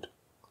attitude.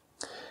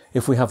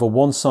 If we have a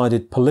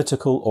one-sided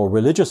political or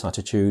religious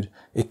attitude,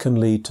 it can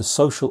lead to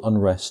social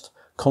unrest,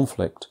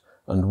 conflict,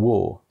 and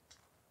war.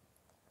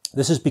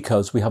 This is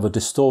because we have a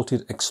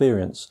distorted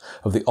experience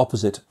of the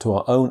opposite to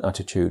our own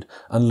attitude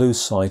and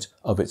lose sight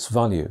of its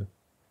value.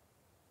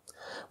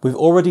 We've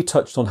already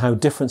touched on how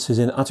differences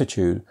in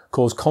attitude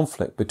cause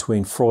conflict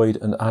between Freud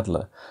and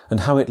Adler,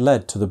 and how it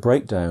led to the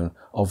breakdown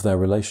of their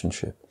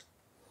relationship.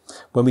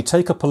 When we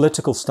take a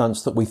political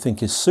stance that we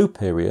think is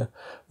superior,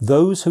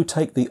 those who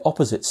take the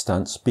opposite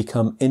stance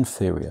become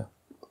inferior.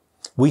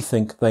 We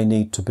think they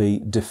need to be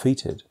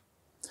defeated.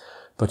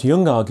 But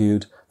Jung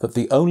argued that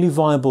the only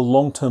viable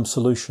long-term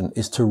solution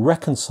is to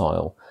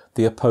reconcile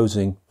the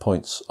opposing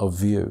points of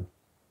view.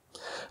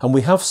 And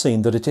we have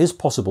seen that it is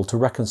possible to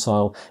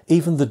reconcile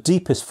even the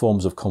deepest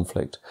forms of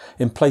conflict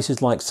in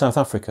places like South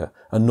Africa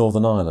and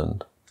Northern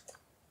Ireland.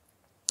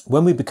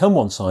 When we become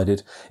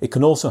one-sided, it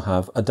can also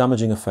have a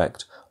damaging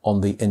effect on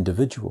the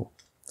individual.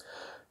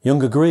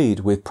 Jung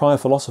agreed with prior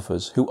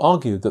philosophers who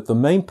argued that the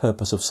main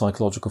purpose of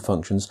psychological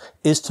functions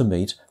is to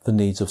meet the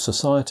needs of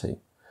society.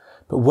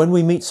 But when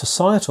we meet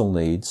societal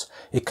needs,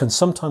 it can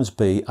sometimes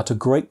be at a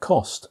great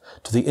cost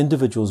to the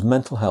individual's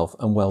mental health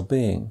and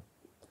well-being.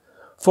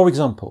 For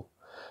example,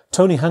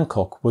 Tony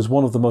Hancock was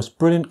one of the most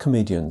brilliant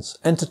comedians,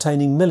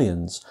 entertaining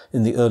millions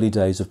in the early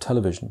days of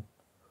television.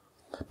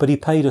 But he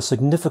paid a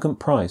significant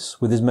price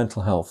with his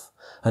mental health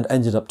and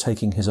ended up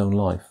taking his own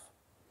life.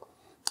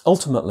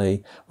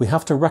 Ultimately, we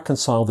have to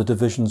reconcile the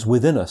divisions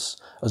within us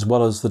as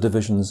well as the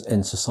divisions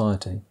in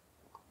society.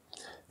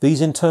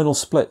 These internal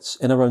splits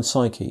in our own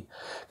psyche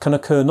can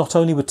occur not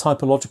only with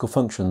typological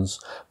functions,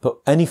 but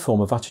any form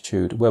of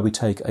attitude where we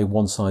take a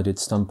one-sided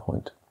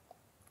standpoint.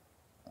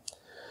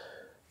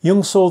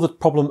 Jung saw the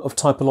problem of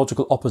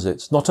typological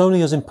opposites not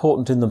only as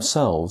important in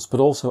themselves, but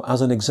also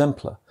as an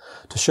exemplar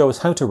to show us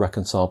how to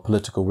reconcile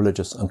political,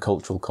 religious and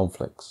cultural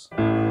conflicts.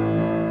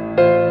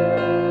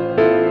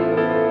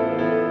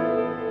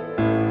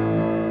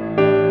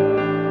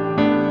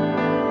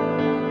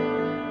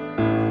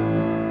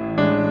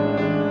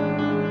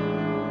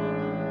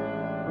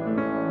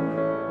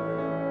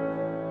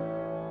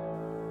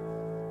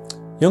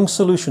 Jung's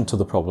solution to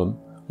the problem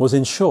was,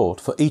 in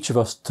short, for each of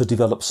us to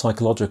develop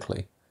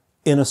psychologically,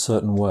 in a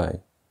certain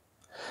way.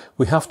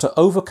 We have to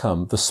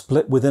overcome the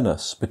split within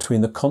us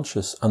between the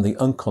conscious and the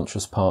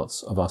unconscious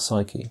parts of our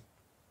psyche.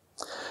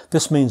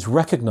 This means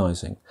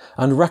recognizing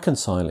and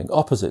reconciling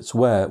opposites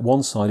where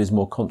one side is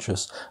more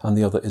conscious and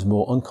the other is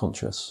more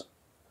unconscious.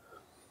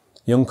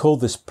 Jung called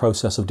this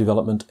process of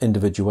development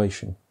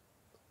individuation.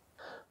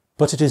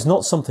 But it is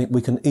not something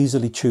we can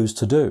easily choose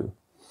to do,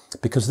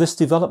 because this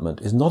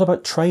development is not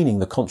about training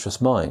the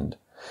conscious mind.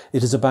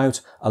 It is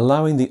about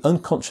allowing the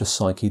unconscious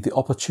psyche the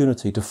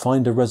opportunity to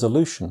find a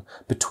resolution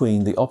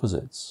between the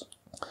opposites.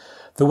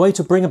 The way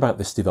to bring about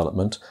this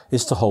development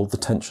is to hold the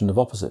tension of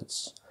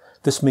opposites.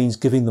 This means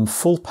giving them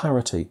full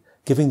parity,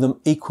 giving them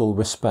equal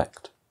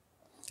respect.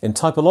 In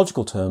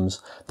typological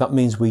terms, that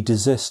means we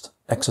desist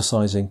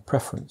exercising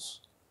preference.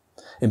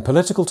 In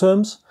political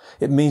terms,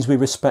 it means we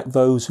respect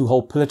those who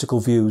hold political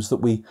views that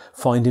we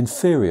find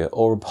inferior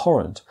or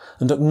abhorrent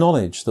and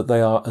acknowledge that they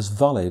are as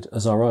valid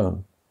as our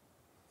own.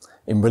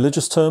 In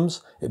religious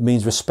terms, it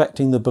means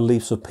respecting the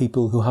beliefs of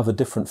people who have a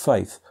different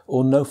faith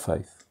or no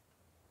faith.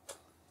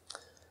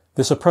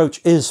 This approach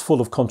is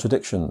full of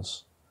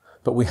contradictions,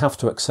 but we have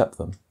to accept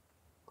them.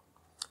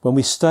 When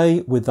we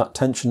stay with that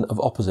tension of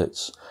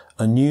opposites,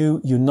 a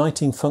new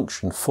uniting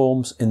function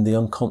forms in the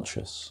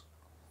unconscious.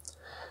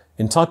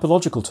 In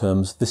typological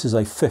terms, this is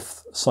a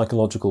fifth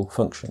psychological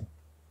function.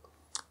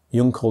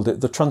 Jung called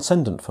it the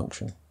transcendent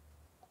function.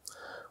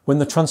 When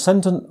the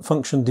transcendent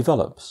function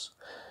develops,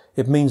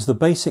 it means the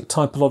basic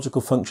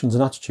typological functions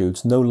and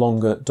attitudes no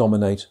longer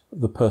dominate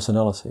the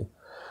personality.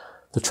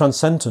 The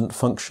transcendent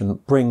function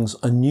brings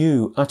a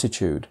new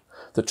attitude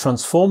that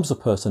transforms the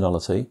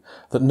personality,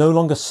 that no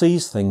longer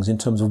sees things in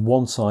terms of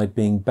one side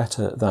being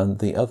better than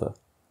the other.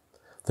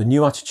 The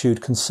new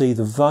attitude can see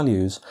the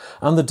values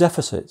and the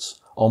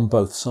deficits on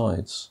both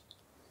sides.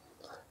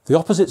 The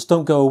opposites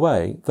don't go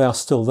away, they are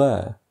still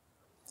there.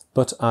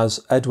 But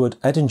as Edward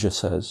Edinger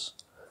says,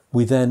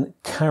 we then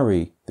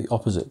carry the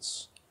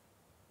opposites.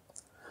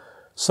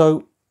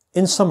 So,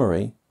 in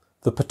summary,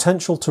 the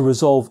potential to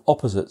resolve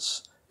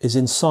opposites is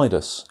inside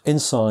us,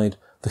 inside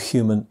the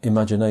human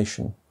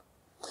imagination.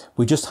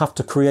 We just have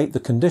to create the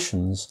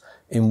conditions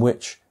in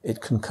which it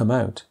can come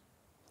out.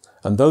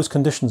 And those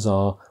conditions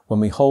are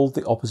when we hold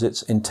the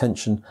opposites in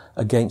tension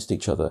against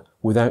each other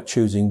without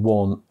choosing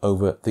one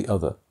over the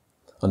other.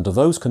 Under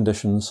those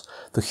conditions,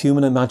 the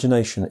human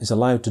imagination is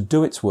allowed to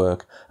do its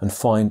work and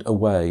find a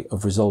way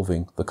of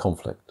resolving the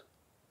conflict.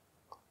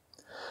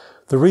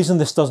 The reason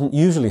this doesn't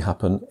usually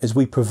happen is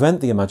we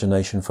prevent the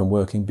imagination from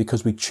working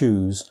because we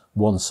choose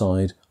one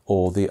side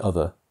or the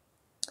other.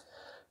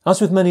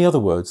 As with many other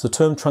words, the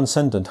term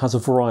transcendent has a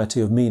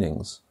variety of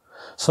meanings,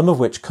 some of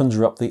which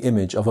conjure up the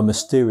image of a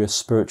mysterious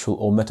spiritual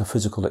or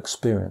metaphysical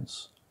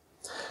experience.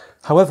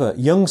 However,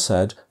 Jung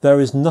said there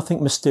is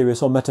nothing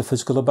mysterious or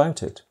metaphysical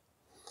about it.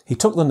 He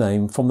took the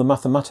name from the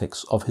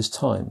mathematics of his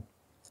time.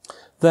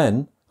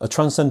 Then, a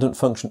transcendent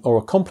function or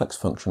a complex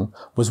function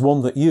was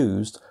one that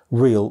used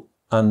real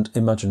and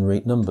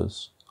imaginary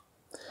numbers.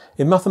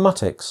 In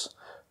mathematics,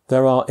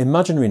 there are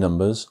imaginary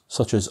numbers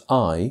such as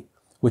I,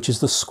 which is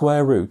the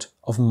square root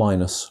of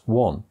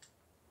 -1.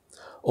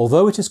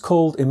 Although it is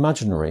called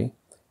imaginary,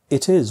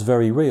 it is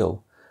very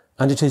real,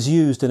 and it is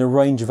used in a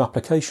range of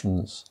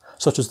applications,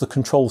 such as the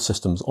control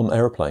systems on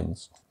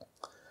aeroplanes.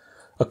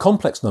 A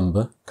complex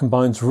number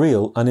combines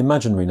real and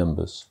imaginary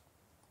numbers.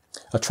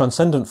 A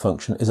transcendent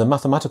function is a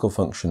mathematical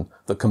function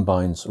that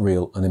combines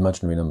real and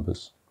imaginary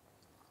numbers.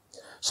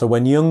 So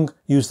when Jung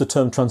used the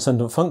term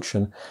transcendent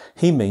function,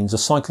 he means a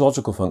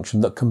psychological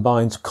function that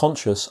combines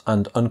conscious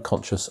and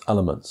unconscious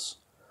elements.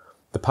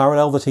 The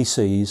parallel that he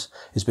sees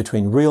is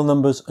between real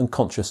numbers and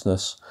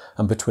consciousness,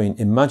 and between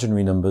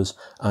imaginary numbers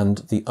and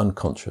the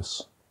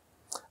unconscious.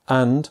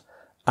 And,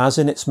 as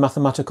in its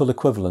mathematical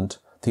equivalent,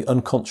 the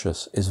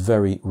unconscious is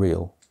very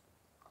real.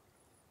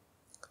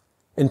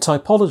 In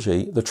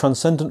typology, the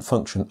transcendent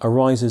function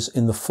arises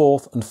in the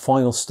fourth and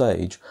final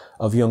stage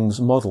of Jung's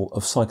model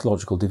of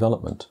psychological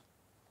development.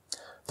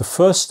 The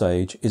first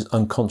stage is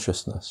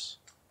unconsciousness.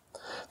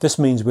 This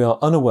means we are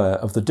unaware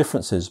of the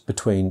differences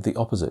between the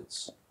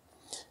opposites.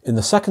 In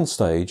the second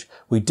stage,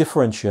 we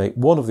differentiate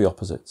one of the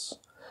opposites.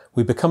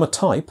 We become a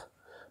type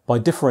by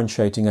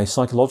differentiating a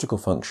psychological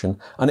function,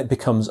 and it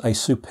becomes a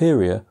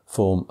superior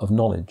form of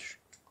knowledge.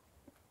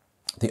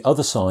 The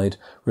other side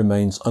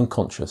remains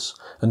unconscious,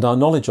 and our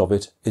knowledge of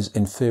it is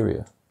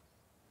inferior.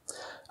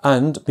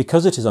 And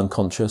because it is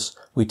unconscious,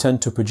 we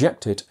tend to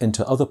project it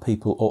into other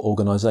people or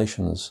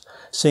organisations,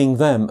 seeing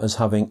them as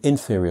having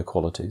inferior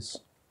qualities.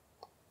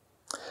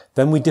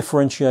 Then we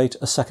differentiate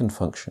a second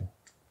function.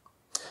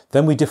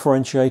 Then we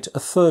differentiate a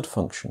third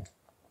function.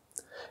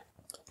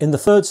 In the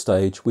third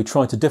stage, we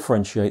try to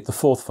differentiate the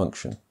fourth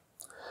function.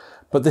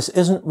 But this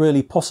isn't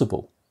really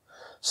possible,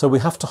 so we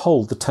have to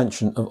hold the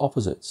tension of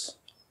opposites.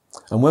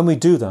 And when we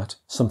do that,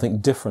 something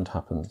different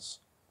happens.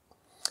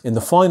 In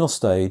the final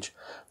stage,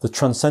 the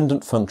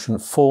transcendent function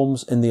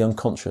forms in the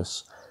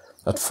unconscious.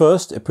 At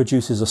first, it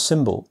produces a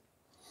symbol,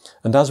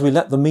 and as we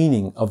let the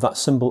meaning of that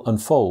symbol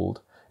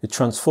unfold, it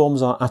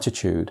transforms our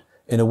attitude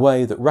in a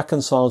way that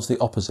reconciles the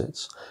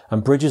opposites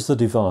and bridges the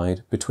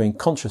divide between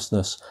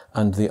consciousness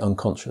and the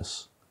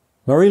unconscious.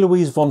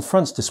 Marie-Louise von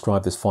Franz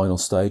described this final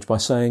stage by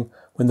saying,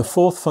 when the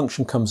fourth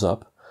function comes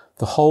up,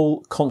 the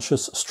whole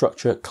conscious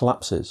structure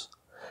collapses.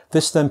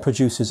 This then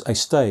produces a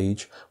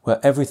stage where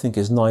everything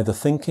is neither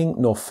thinking,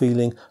 nor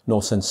feeling,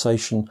 nor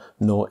sensation,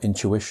 nor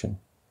intuition.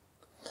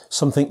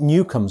 Something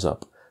new comes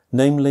up,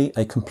 namely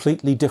a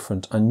completely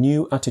different and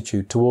new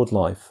attitude toward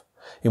life,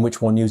 in which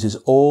one uses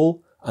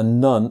all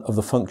and none of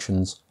the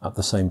functions at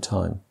the same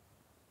time.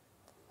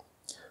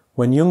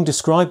 When Jung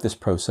described this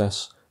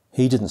process,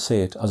 he didn't see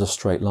it as a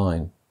straight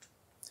line.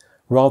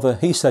 Rather,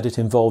 he said it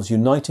involves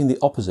uniting the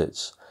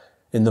opposites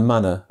in the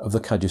manner of the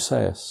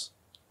caduceus.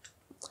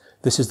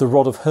 This is the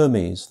rod of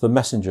Hermes, the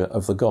messenger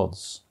of the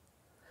gods.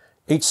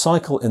 Each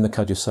cycle in the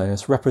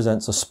caduceus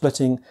represents a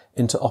splitting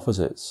into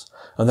opposites,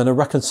 and then a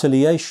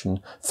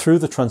reconciliation through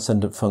the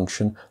transcendent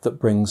function that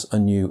brings a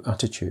new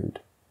attitude.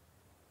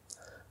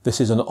 This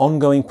is an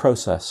ongoing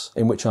process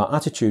in which our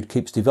attitude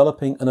keeps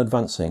developing and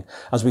advancing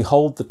as we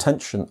hold the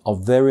tension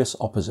of various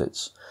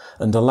opposites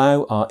and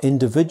allow our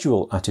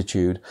individual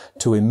attitude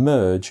to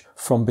emerge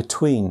from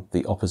between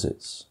the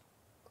opposites.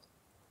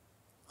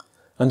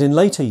 And in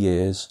later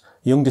years,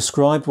 Jung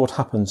described what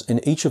happens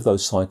in each of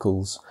those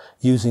cycles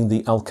using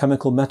the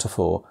alchemical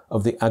metaphor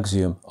of the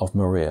axiom of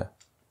Maria.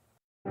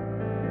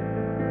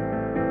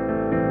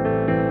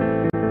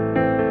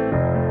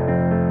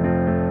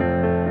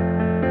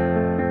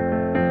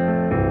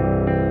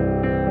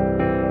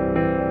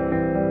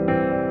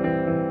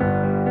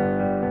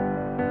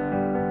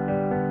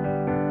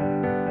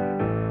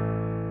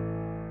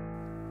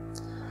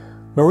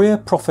 Maria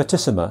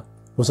Prophetissima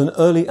was an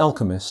early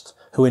alchemist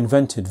who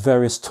invented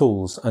various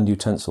tools and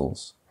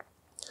utensils.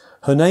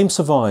 Her name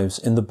survives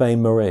in the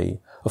bain-marie,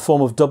 a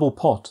form of double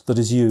pot that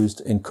is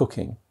used in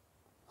cooking.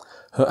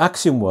 Her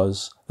axiom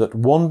was that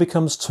 1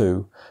 becomes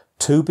 2,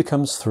 2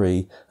 becomes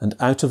 3, and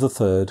out of the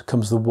third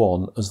comes the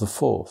 1 as the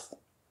fourth.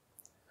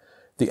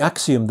 The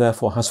axiom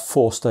therefore has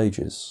 4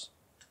 stages.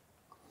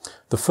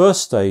 The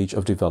first stage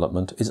of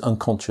development is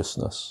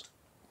unconsciousness.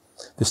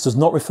 This does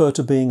not refer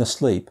to being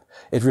asleep,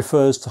 it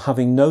refers to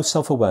having no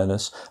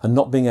self-awareness and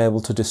not being able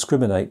to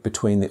discriminate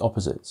between the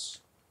opposites.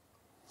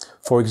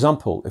 For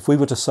example, if we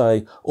were to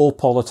say all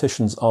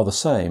politicians are the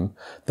same,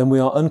 then we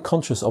are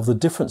unconscious of the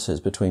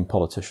differences between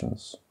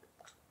politicians.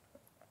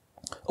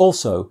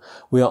 Also,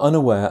 we are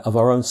unaware of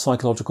our own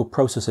psychological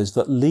processes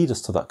that lead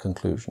us to that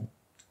conclusion.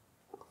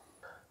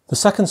 The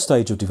second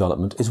stage of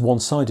development is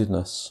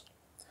one-sidedness.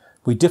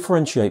 We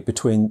differentiate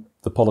between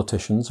the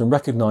politicians and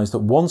recognise that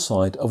one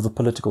side of the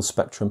political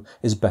spectrum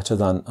is better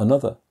than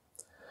another.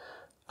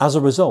 As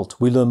a result,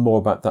 we learn more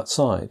about that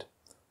side.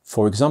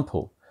 For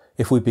example,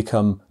 if we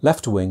become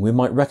left-wing, we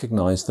might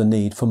recognise the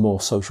need for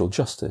more social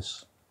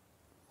justice.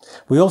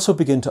 We also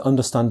begin to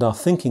understand our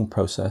thinking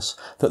process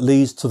that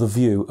leads to the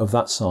view of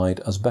that side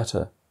as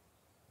better.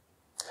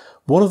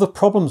 One of the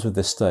problems with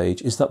this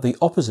stage is that the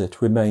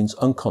opposite remains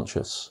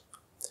unconscious.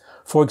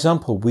 For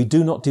example, we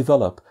do not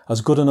develop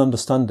as good an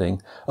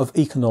understanding of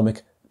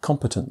economic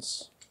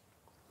competence.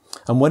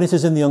 And when it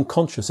is in the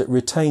unconscious, it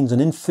retains an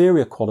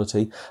inferior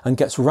quality and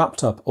gets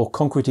wrapped up or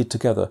concreted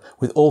together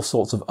with all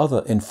sorts of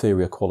other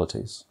inferior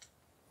qualities.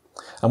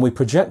 And we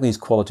project these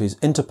qualities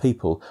into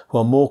people who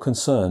are more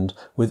concerned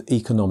with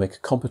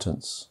economic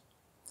competence.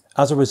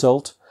 As a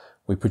result,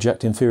 we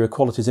project inferior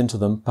qualities into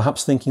them,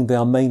 perhaps thinking they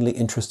are mainly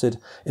interested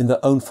in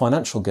their own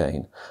financial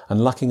gain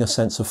and lacking a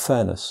sense of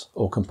fairness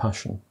or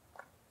compassion.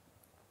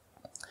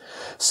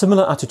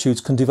 Similar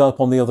attitudes can develop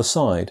on the other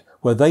side,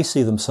 where they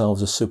see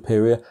themselves as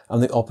superior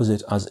and the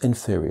opposite as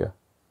inferior.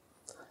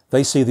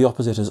 They see the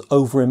opposite as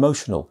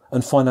over-emotional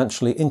and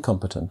financially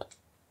incompetent.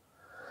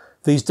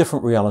 These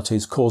different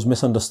realities cause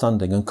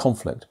misunderstanding and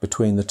conflict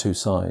between the two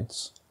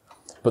sides.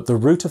 But the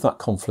root of that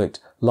conflict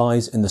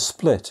lies in the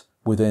split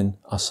within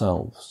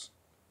ourselves.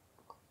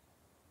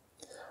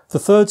 The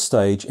third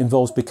stage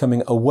involves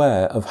becoming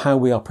aware of how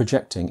we are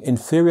projecting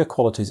inferior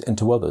qualities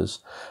into others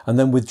and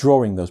then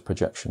withdrawing those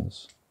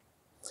projections.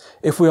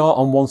 If we are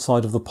on one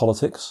side of the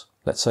politics,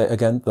 let's say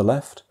again the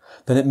left,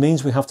 then it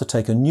means we have to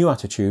take a new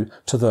attitude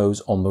to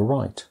those on the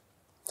right.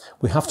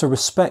 We have to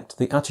respect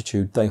the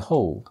attitude they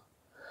hold.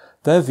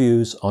 Their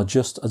views are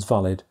just as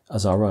valid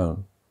as our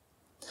own.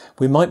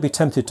 We might be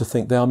tempted to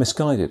think they are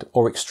misguided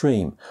or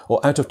extreme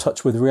or out of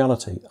touch with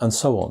reality and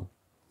so on.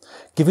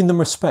 Giving them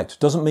respect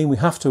doesn't mean we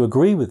have to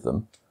agree with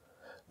them,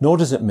 nor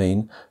does it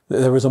mean that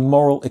there is a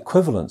moral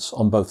equivalence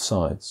on both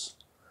sides.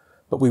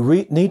 But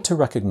we need to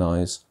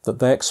recognise that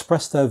they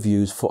express their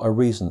views for a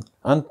reason,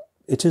 and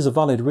it is a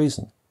valid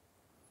reason.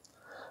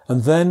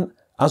 And then,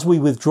 as we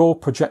withdraw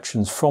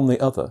projections from the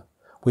other,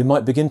 we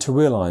might begin to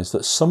realise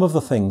that some of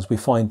the things we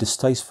find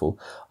distasteful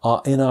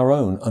are in our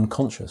own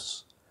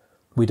unconscious.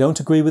 We don't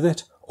agree with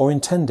it or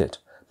intend it,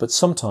 but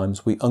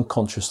sometimes we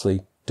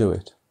unconsciously do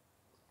it.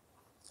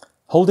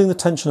 Holding the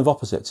tension of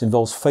opposites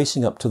involves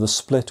facing up to the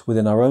split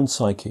within our own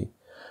psyche,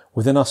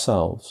 within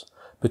ourselves,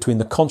 between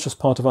the conscious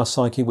part of our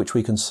psyche which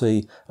we can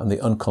see and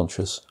the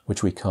unconscious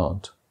which we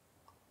can't.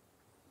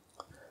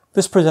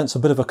 This presents a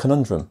bit of a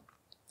conundrum.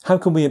 How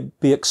can we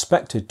be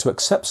expected to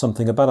accept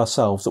something about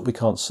ourselves that we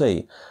can't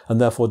see and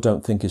therefore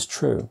don't think is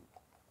true?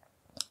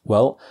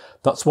 Well,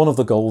 that's one of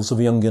the goals of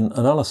Jungian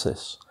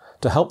analysis,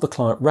 to help the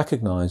client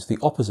recognise the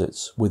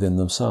opposites within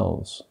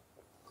themselves.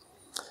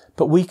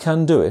 But we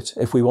can do it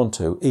if we want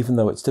to, even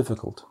though it's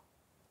difficult.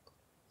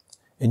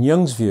 In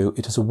Jung's view,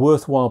 it is a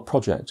worthwhile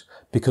project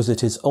because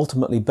it is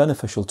ultimately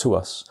beneficial to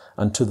us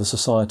and to the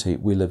society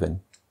we live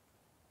in.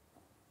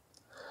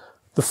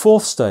 The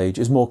fourth stage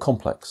is more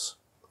complex.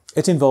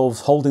 It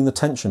involves holding the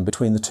tension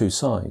between the two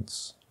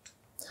sides.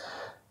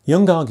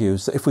 Jung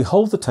argues that if we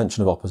hold the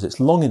tension of opposites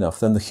long enough,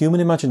 then the human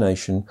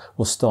imagination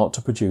will start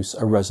to produce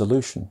a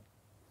resolution.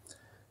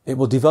 It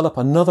will develop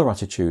another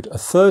attitude, a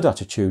third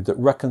attitude that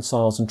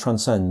reconciles and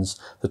transcends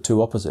the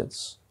two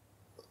opposites.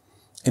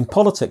 In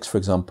politics, for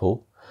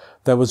example,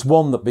 there was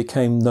one that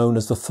became known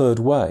as the Third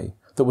Way,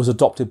 that was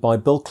adopted by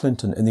Bill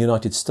Clinton in the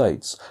United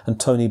States and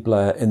Tony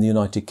Blair in the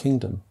United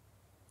Kingdom.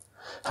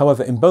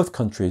 However, in both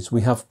countries,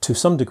 we have to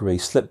some degree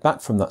slipped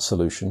back from that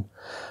solution,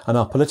 and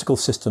our political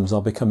systems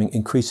are becoming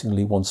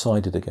increasingly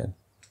one-sided again.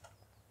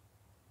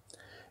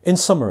 In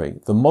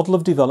summary, the model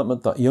of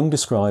development that Jung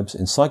describes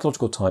in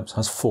Psychological Types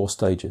has 4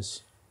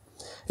 stages.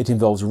 It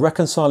involves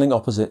reconciling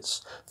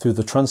opposites through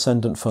the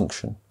transcendent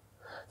function.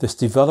 This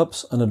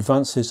develops and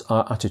advances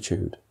our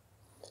attitude.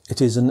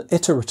 It is an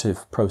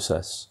iterative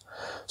process,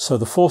 so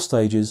the 4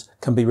 stages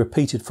can be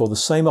repeated for the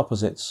same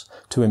opposites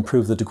to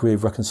improve the degree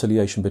of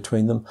reconciliation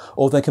between them,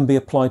 or they can be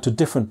applied to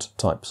different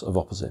types of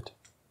opposite.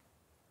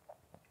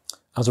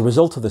 As a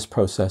result of this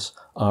process,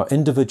 our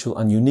individual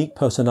and unique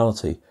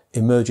personality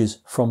emerges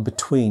from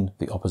between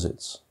the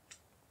opposites.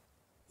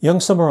 Jung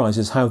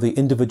summarises how the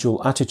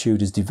individual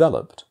attitude is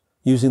developed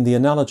using the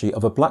analogy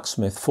of a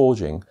blacksmith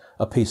forging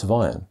a piece of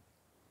iron.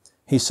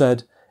 He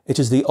said, "It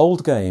is the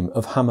old game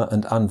of hammer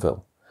and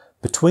anvil.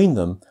 Between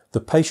them, the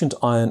patient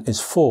iron is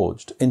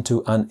forged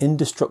into an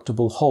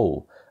indestructible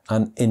whole,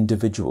 an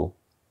individual."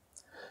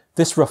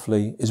 This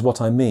roughly is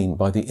what I mean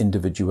by the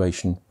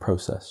individuation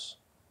process.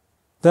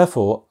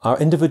 Therefore, our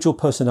individual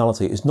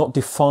personality is not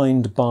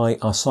defined by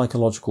our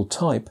psychological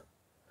type.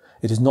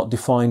 It is not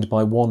defined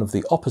by one of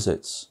the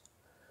opposites.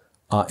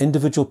 Our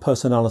individual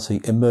personality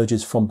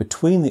emerges from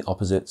between the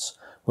opposites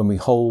when we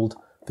hold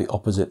the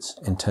opposites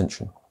in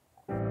tension.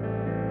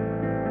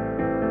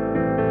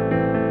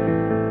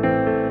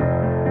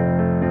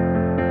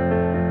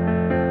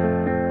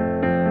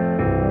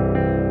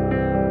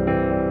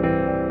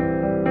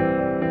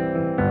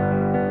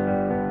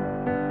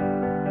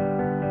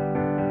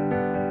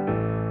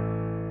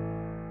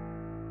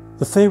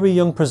 The theory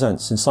Jung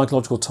presents in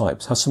Psychological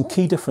Types has some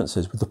key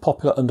differences with the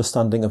popular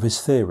understanding of his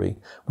theory,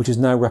 which is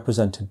now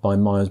represented by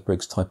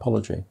Myers-Briggs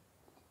typology.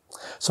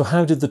 So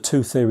how did the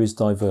two theories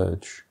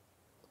diverge?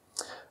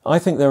 I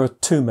think there are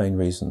 2 main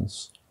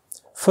reasons.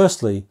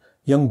 Firstly,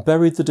 Jung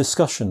buried the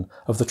discussion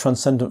of the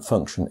transcendent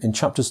function in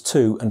chapters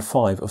 2 and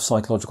 5 of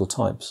Psychological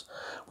Types,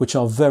 which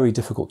are very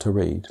difficult to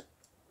read.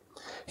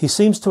 He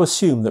seems to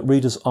assume that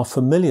readers are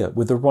familiar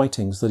with the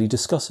writings that he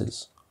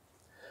discusses.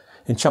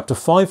 In chapter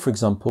 5, for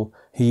example,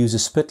 he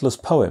uses Spittler's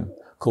poem,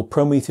 called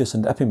Prometheus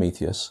and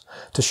Epimetheus,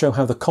 to show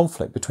how the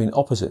conflict between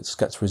opposites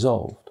gets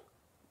resolved.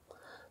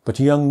 But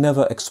Jung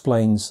never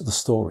explains the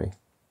story.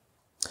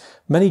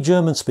 Many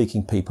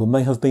German-speaking people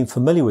may have been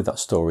familiar with that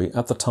story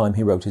at the time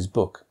he wrote his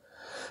book,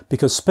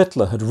 because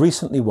Spittler had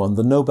recently won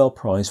the Nobel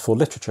Prize for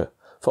Literature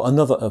for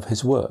another of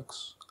his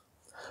works.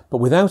 But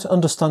without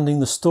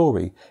understanding the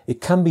story, it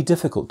can be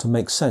difficult to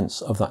make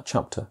sense of that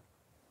chapter.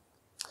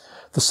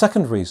 The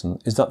second reason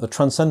is that the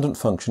transcendent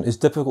function is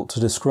difficult to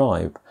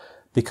describe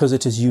because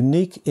it is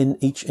unique in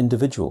each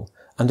individual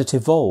and it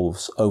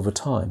evolves over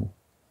time.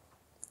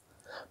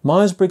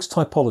 Myers-Briggs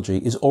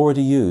typology is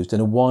already used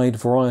in a wide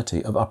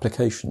variety of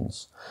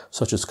applications,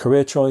 such as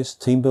career choice,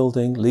 team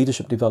building,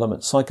 leadership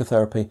development,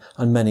 psychotherapy,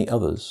 and many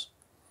others.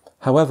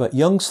 However,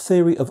 Jung's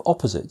theory of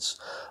opposites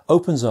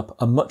opens up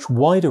a much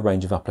wider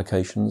range of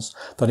applications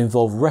that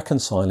involve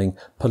reconciling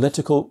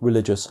political,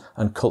 religious,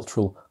 and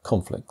cultural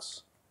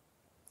conflicts.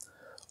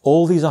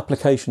 All these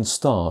applications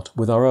start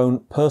with our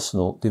own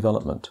personal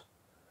development.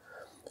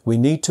 We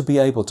need to be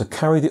able to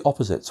carry the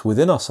opposites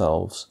within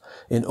ourselves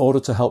in order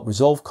to help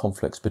resolve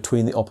conflicts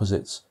between the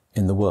opposites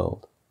in the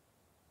world.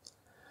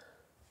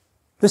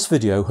 This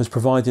video has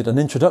provided an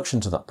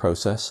introduction to that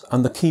process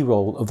and the key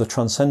role of the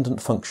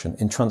transcendent function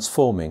in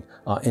transforming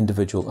our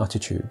individual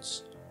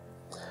attitudes.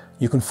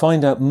 You can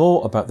find out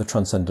more about the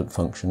transcendent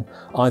function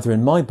either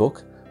in my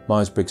book,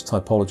 Myers-Briggs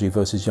Typology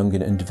versus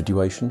Jungian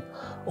Individuation,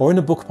 or in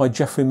a book by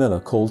Geoffrey Miller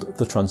called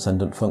The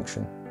Transcendent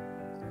Function.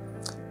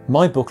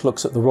 My book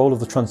looks at the role of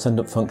the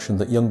transcendent function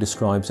that Jung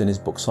describes in his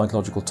book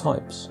Psychological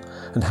Types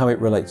and how it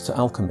relates to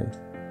alchemy.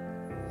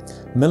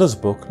 Miller's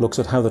book looks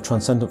at how the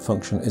transcendent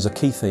function is a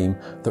key theme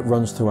that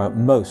runs throughout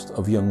most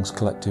of Jung's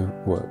collective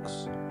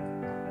works.